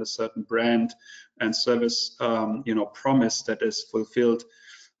market and a certain brand and service, promise that is fulfilled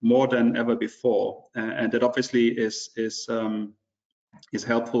more than ever before. And that obviously is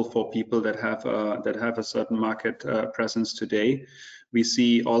helpful for people that have a certain market presence today. We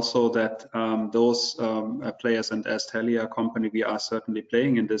see also that those players, and as Telia company, we are certainly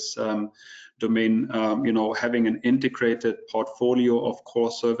playing in this domain, having an integrated portfolio of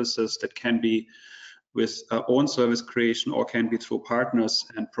core services that can be with own service creation or can be through partners,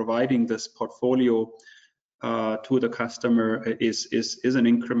 and providing this portfolio to the customer is an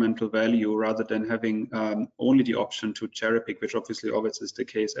incremental value rather than having only the option to cherry pick, which obviously always is the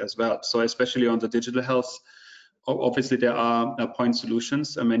case as well. So especially on the digital health, obviously there are point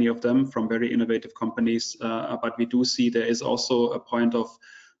solutions, many of them from very innovative companies, but we do see there is also a point of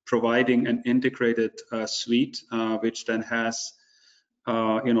providing an integrated suite, which then has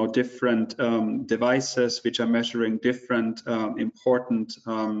different devices which are measuring different important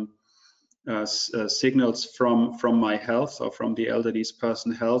signals from my health or from the elderly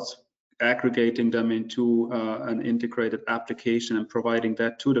person's health, aggregating them into an integrated application and providing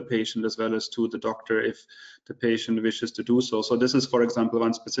that to the patient as well as to the doctor if the patient wishes to do so. So this is, for example,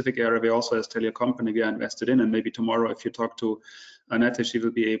 one specific area we also as Telia company we are invested in, and maybe tomorrow if you talk to Annette, she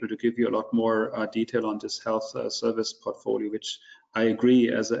will be able to give you a lot more detail on this health service portfolio, which I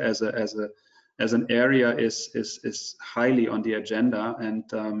agree as an area is highly on the agenda,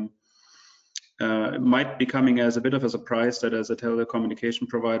 and might be coming as a bit of a surprise that as a telecommunication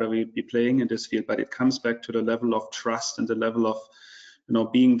provider we'd be playing in this field, but it comes back to the level of trust and the level of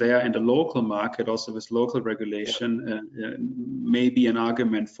being there in the local market, also with local regulation, may be an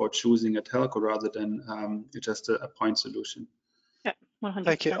argument for choosing a telco rather than just a point solution. Yeah, 100%.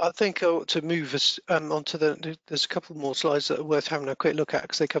 Thank you. I think to move us onto there's a couple more slides that are worth having a quick look at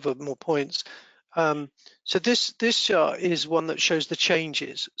because they cover more points. So this chart is one that shows the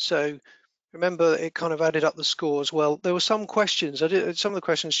changes. So remember, it kind of added up the scores. Well, there were some questions. Some of the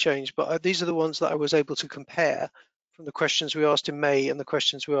questions changed, but these are the ones that I was able to compare from the questions we asked in May and the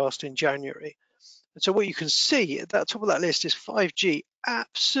questions we asked in January. And so what you can see at the top of that list is 5G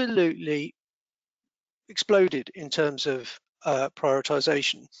absolutely exploded in terms of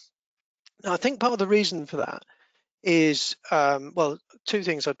prioritization. Now, I think part of the reason for that is, well, two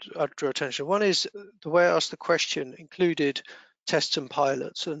things I'd draw attention. One is the way I asked the question included tests and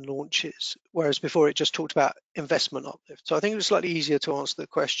pilots and launches, whereas before it just talked about investment uplift. So I think it was slightly easier to answer the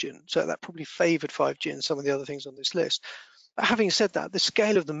question. So that probably favored 5G and some of the other things on this list. But having said that, the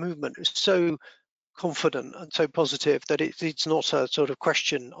scale of the movement is so confident and so positive that it's not a sort of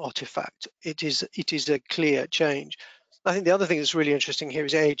question artifact. It is a clear change. I think the other thing that's really interesting here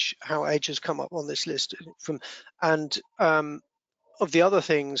is age, how age has come up on this list of the other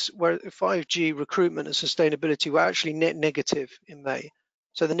things, where 5G recruitment and sustainability were actually net negative in May.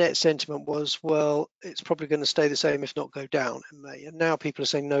 So the net sentiment was, well, it's probably going to stay the same, if not go down in May. And now people are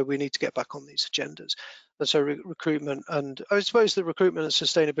saying, no, we need to get back on these agendas. And so recruitment, and I suppose the recruitment and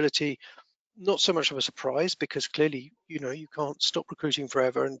sustainability, not so much of a surprise, because clearly, you can't stop recruiting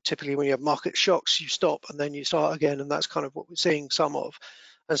forever. And typically when you have market shocks, you stop and then you start again. And that's kind of what we're seeing some of.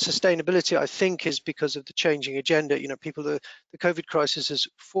 And sustainability, I think, is because of the changing agenda. The COVID crisis has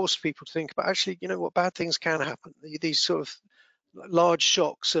forced people to think about actually, what bad things can happen. These sort of large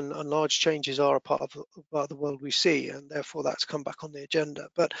shocks and large changes are a part of the world we see, and therefore that's come back on the agenda.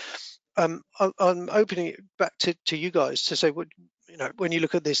 But I'm opening it back to you guys to say, when you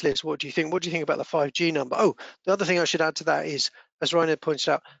look at this list, what do you think? What do you think about the 5G number? Oh, the other thing I should add to that is, as Rainer pointed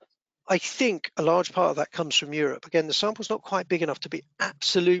out, I think a large part of that comes from Europe. Again, the sample's not quite big enough to be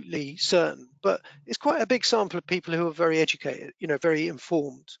absolutely certain, but it's quite a big sample of people who are very educated, very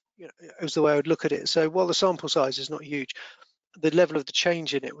informed, is the way I would look at it. So while the sample size is not huge, the level of the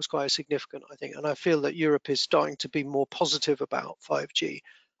change in it was quite significant, I think. And I feel that Europe is starting to be more positive about 5G,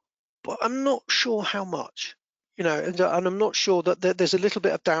 but I'm not sure how much. And I'm not sure that there's a little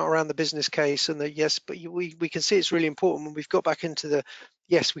bit of doubt around the business case, and that yes, but we can see it's really important when we've got back into the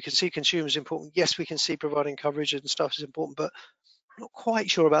yes, we can see consumers important, yes, we can see providing coverage and stuff is important, but I'm not quite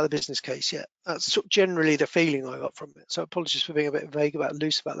sure about the business case yet. That's sort of generally the feeling I got from it. So apologies for being a bit vague about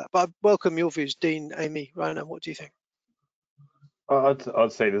loose about that, but I welcome your views, Dean, Amy, Rainer. What do you think?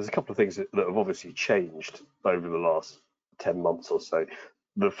 I'd say there's a couple of things that have obviously changed over the last 10 months or so.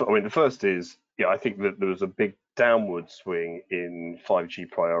 The first is, I think that there was a big downward swing in 5G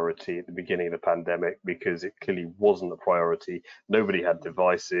priority at the beginning of the pandemic because it clearly wasn't a priority. Nobody had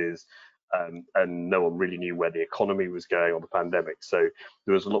devices, and no one really knew where the economy was going on the pandemic. So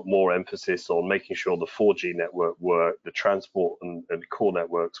there was a lot more emphasis on making sure the 4G network worked, the transport and core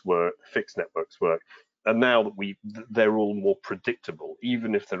networks work, fixed networks work. And now that they're all more predictable,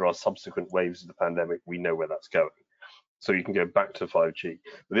 even if there are subsequent waves of the pandemic, we know where that's going. So you can go back to 5G.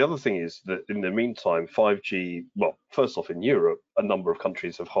 But the other thing is that in the meantime, 5G, well, first off, in Europe, a number of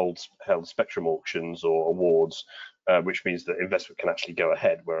countries have held spectrum auctions or awards, which means that investment can actually go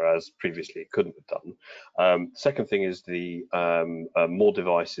ahead, whereas previously it couldn't have done. Second thing is the more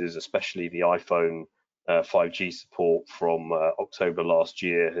devices, especially the iPhone 5G support from October last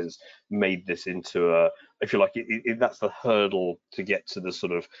year has made this into a, if you like, that's the hurdle to get to the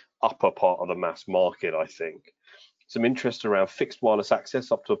sort of upper part of the mass market, I think. Some interest around fixed wireless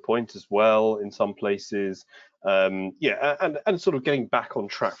access up to a point as well in some places. Yeah, and sort of getting back on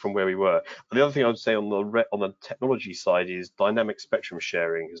track from where we were. And the other thing I would say on the technology side is dynamic spectrum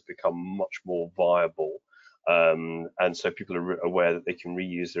sharing has become much more viable. And so people are aware that they can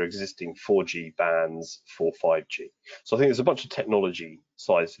reuse their existing 4G bands for 5G. So I think there's a bunch of technology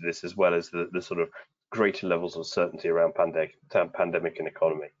sides to this, as well as the sort of greater levels of certainty around pandemic and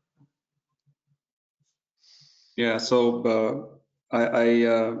economy. Yeah, so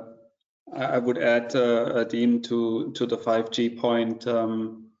I would add, Dean, to the 5G point.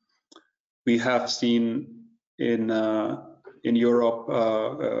 We have seen in Europe,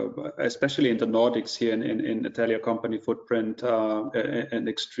 especially in the Nordics here in the Telia company footprint, an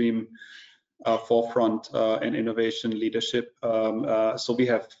extreme forefront in innovation leadership. So we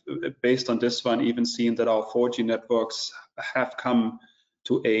have, based on this one, even seen that our 4G networks have come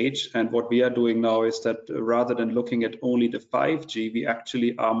to age. And what we are doing now is that rather than looking at only the 5G, we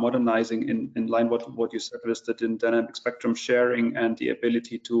actually are modernizing in line what you said, listed in dynamic spectrum sharing and the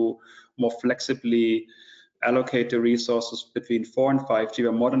ability to more flexibly allocate the resources between 4 and 5G.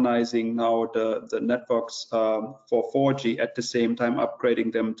 We're modernizing now the networks for 4G, at the same time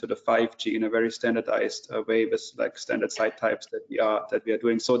upgrading them to the 5G in a very standardized way with like standard site types that we are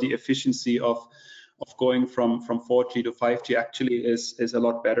doing. So the efficiency of going from 4G to 5G actually is a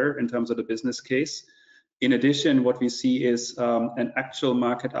lot better in terms of the business case. In addition, what we see is an actual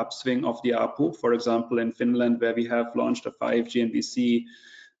market upswing of the ARPU. For example, in Finland, where we have launched a 5G, and we see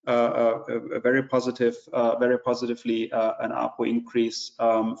very positively an ARPU increase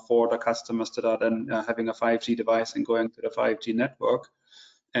for the customers that are then having a 5G device and going to the 5G network.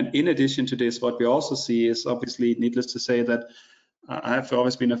 And in addition to this, what we also see is, obviously, needless to say, that I have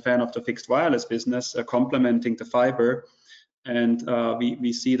always been a fan of the fixed wireless business, complementing the fiber. And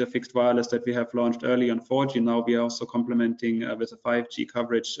we see the fixed wireless that we have launched early on 4G. Now we are also complementing with a 5G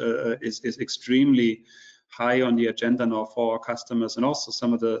coverage is extremely high on the agenda now for our customers, and also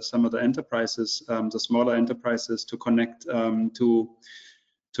some of the enterprises, the smaller enterprises, to connect to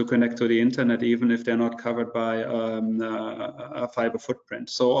the internet, even if they're not covered by a fiber footprint.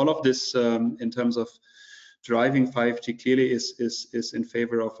 So all of this in terms of driving 5G clearly is in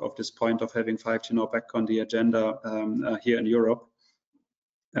favor of this point of having 5G now back on the agenda here in Europe.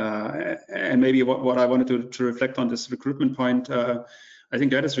 And maybe what I wanted to reflect on this recruitment point, I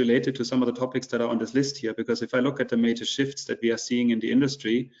think that is related to some of the topics that are on this list here, because if I look at the major shifts that we are seeing in the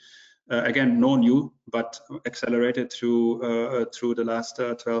industry, again, no new, but accelerated through the last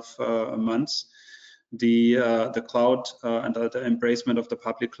 12 months, the cloud and the embracement of the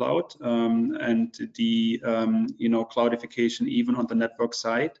public cloud, and the cloudification even on the network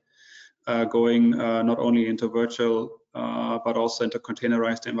side, going not only into virtual but also into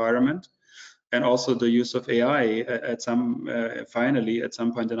containerized environment, and also the use of AI finally at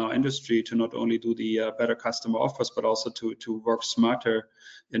some point in our industry to not only do the better customer offers, but also to work smarter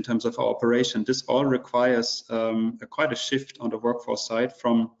in terms of our operation. This all requires quite a shift on the workforce side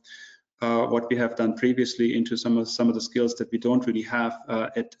from what we have done previously into some of the skills that we don't really have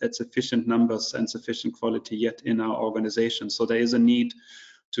at sufficient numbers and sufficient quality yet in our organization. So there is a need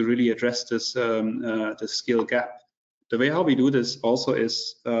to really address this the skill gap. The way how we do this also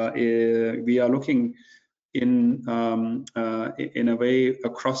is we are looking in a way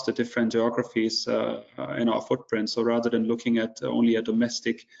across the different geographies in our footprint. So rather than looking at only a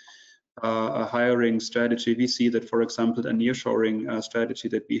domestic hiring strategy, we see that, for example, a nearshoring strategy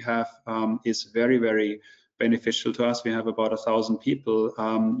that we have is very, very beneficial to us. We have about 1,000 people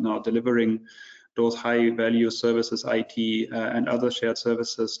now delivering those high-value services, IT and other shared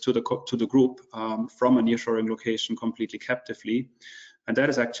services to the group from a nearshoring location completely captively, and that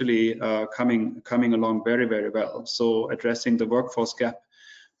is actually coming along very, very well. So addressing the workforce gap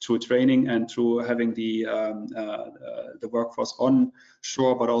through training and through having the workforce on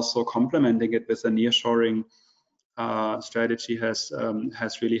shore, but also complementing it with a nearshoring strategy has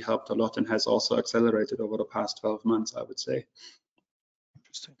really helped a lot and has also accelerated over the past 12 months, I would say.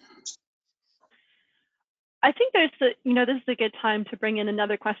 Interesting. I think this is a good time to bring in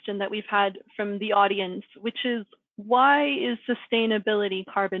another question that we've had from the audience, which is, why is sustainability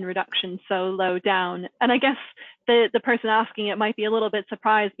carbon reduction so low down? And I guess the person asking it might be a little bit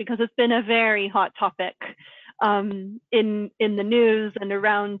surprised, because it's been a very hot topic in the news and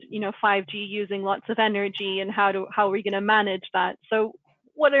around 5G using lots of energy, and how are we going to manage that? So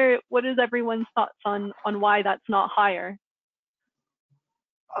what is everyone's thoughts on why that's not higher?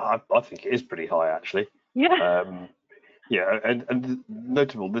 I think it is pretty high, actually. Yeah. Yeah, and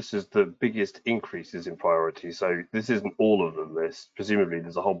notable, this is the biggest increases in priority. So this isn't all of the list. Presumably,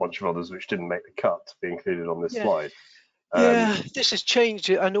 there's a whole bunch of others which didn't make the cut to be included on this Yeah. slide. Yeah, this has changed,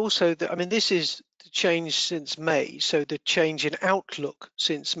 and also, I mean, this is the change since May, so the change in outlook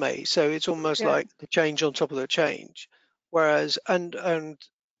since May. So it's almost Yeah. like the change on top of the change. Whereas, and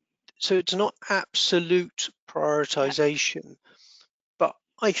so it's not absolute prioritization, but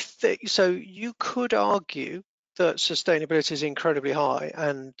I think so. You could argue that sustainability is incredibly high,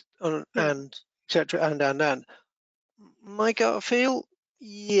 and etc. And my gut feel,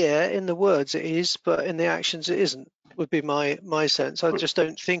 yeah, in the words it is, but in the actions it isn't. Would be my sense. I just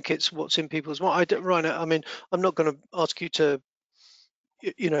don't think it's what's in people's mind. Rainer, I mean, I'm not going to ask you to,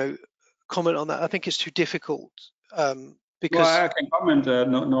 comment on that. I think it's too difficult because. Well, I can comment.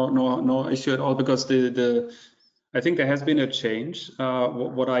 No issue at all, because I think there has been a change.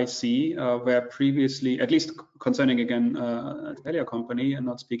 What I see, where previously, at least concerning again a Telia company, and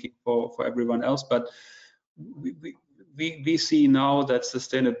not speaking for everyone else, but we see now that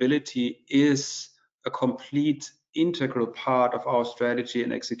sustainability is a complete integral part of our strategy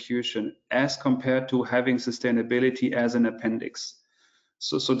and execution, as compared to having sustainability as an appendix.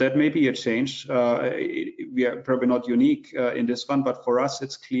 So that may be a change. We are probably not unique in this one, but for us,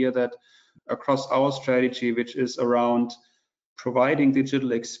 it's clear that across our strategy, which is around providing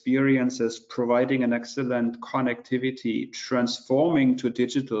digital experiences, providing an excellent connectivity, transforming to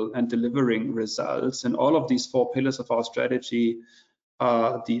digital, and delivering results, and all of these 4 pillars of our strategy,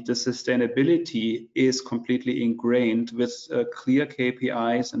 the sustainability is completely ingrained with clear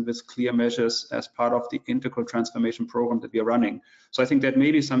KPIs and with clear measures as part of the integral transformation program that we are running. So I think that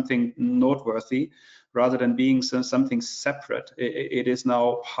may be something noteworthy, rather than being something separate. It is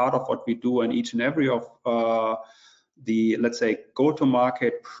now part of what we do, and each and every of the, let's say,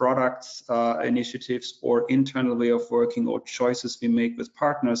 go-to-market products, initiatives, or internal way of working, or choices we make with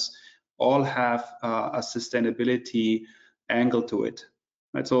partners, all have a sustainability angle to it.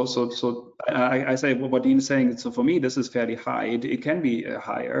 Right, so I say what Dean is saying. So for me, this is fairly high. It can be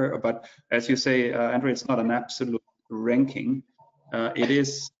higher, but as you say, Andrew, it's not an absolute ranking. It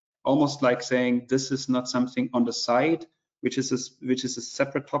is almost like saying this is not something on the side, which is a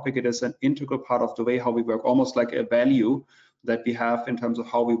separate topic. It is an integral part of the way how we work, almost like a value that we have in terms of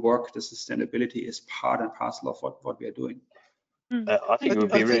how we work. The sustainability is part and parcel of what we are doing. I think it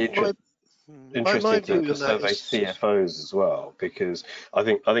would be really interesting to survey CFOs as well, because I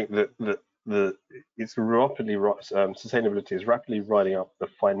think that it's rapidly sustainability is rapidly riding up the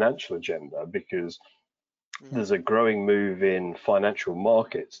financial agenda, because there's a growing move in financial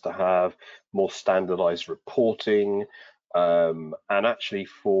markets to have more standardized reporting, and actually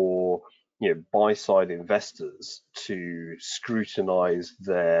for buy-side investors to scrutinize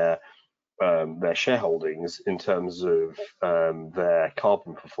their shareholdings in terms of their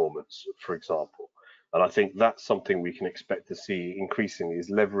carbon performance, for example. And I think that's something we can expect to see increasingly, is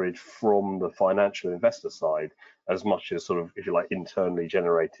leverage from the financial investor side as much as sort of, if you like, internally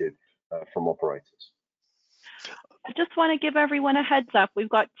generated from operators. I just want to give everyone a heads up. We've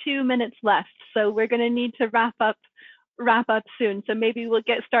got 2 minutes left, so we're going to need to wrap up soon. So maybe we'll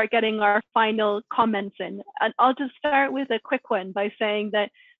start getting our final comments in. And I'll just start with a quick one by saying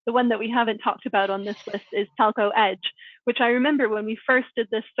that the one that we haven't talked about on this list is Telco Edge, which I remember when we first did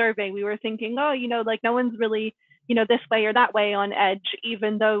this survey, we were thinking, oh, like no one's really, this way or that way on Edge,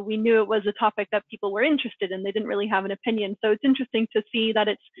 even though we knew it was a topic that people were interested in. They didn't really have an opinion. So it's interesting to see that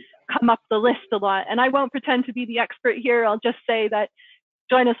it's come up the list a lot. And I won't pretend to be the expert here. I'll just say that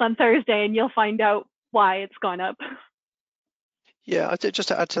join us on Thursday and you'll find out why it's gone up. Yeah, just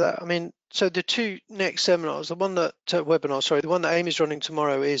to add to that, I mean, so the 2 next seminars, the one that Amy's running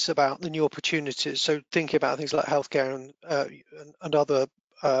tomorrow is about the new opportunities. So thinking about things like healthcare and other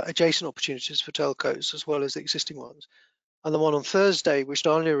adjacent opportunities for telcos, as well as the existing ones. And the one on Thursday, which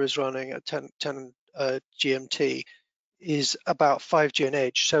Dahlia is running at 10 GMT, is about 5G and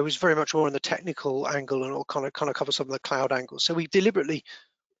Edge. So it's very much more on the technical angle, and it'll kind of cover some of the cloud angles. So we deliberately,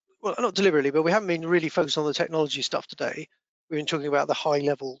 well, not deliberately, but we haven't been really focused on the technology stuff today. We've been talking about the high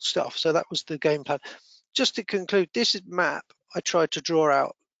level stuff. So that was the game plan. Just to conclude, this is map I tried to draw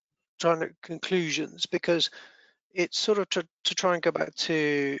out, trying to conclusions, because it's sort of to try and go back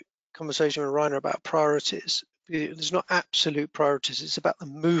to conversation with Rainer about priorities. There's not absolute priorities, it's about the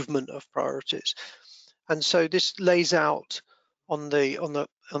movement of priorities. And so this lays out on the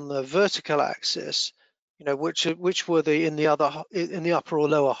vertical axis, which were in the upper or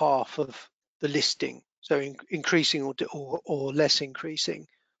lower half of the listing. So increasing or less increasing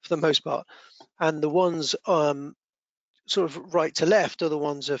for the most part, and the ones sort of right to left are the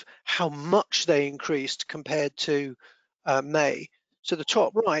ones of how much they increased compared to May. So the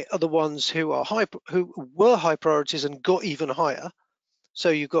top right are the ones who are who were high priorities and got even higher. So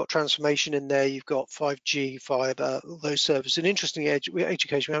you've got transformation in there, you've got 5G, fiber, all those services. And interestingly,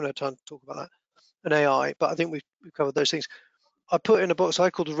 education, we haven't had time to talk about that, and AI, but I think we've covered those things. I put in a box I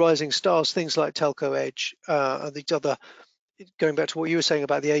called the rising stars, things like telco edge, and these other, going back to what you were saying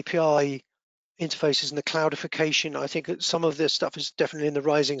about the API interfaces and the cloudification. I think that some of this stuff is definitely in the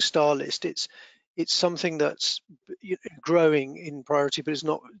rising star list. It's something that's growing in priority, but it's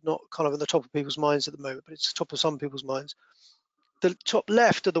not kind of at the top of people's minds at the moment, but it's the top of some people's minds. The top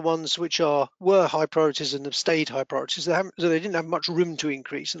left are the ones which were high priorities and have stayed high priorities. So they didn't have much room to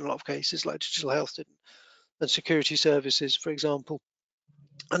increase in a lot of cases, like digital health and security services, for example.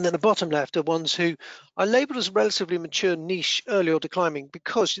 And then the bottom left are ones who are labeled as relatively mature, niche, early or declining,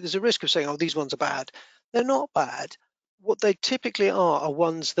 because there's a risk of saying, oh, these ones are bad. They're not bad. What they typically are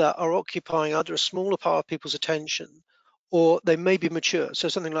ones that are occupying either a smaller part of people's attention, or they may be mature. So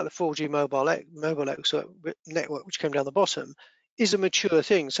something like the 4G mobile network, which came down the bottom, is a mature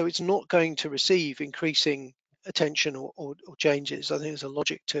thing. So it's not going to receive increasing attention or changes. I think there's a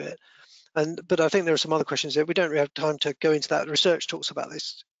logic to it. But I think there are some other questions there. We don't really have time to go into that. The research talks about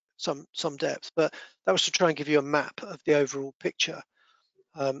this some depth, but that was to try and give you a map of the overall picture.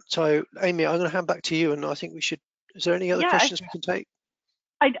 So Amy, I'm going to hand back to you, and I think we should. Is there any other questions we can take?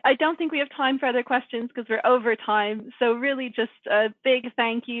 I don't think we have time for other questions because we're over time. So really just a big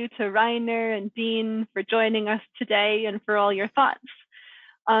thank you to Rainer and Dean for joining us today and for all your thoughts.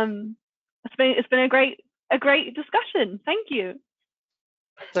 It's been a great discussion. Thank you.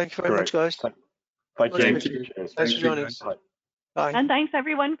 Thank you very much, guys. Thank you. Thanks for joining us. Bye. And thanks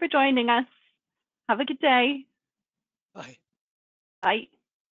everyone for joining us. Have a good day. Bye. Bye.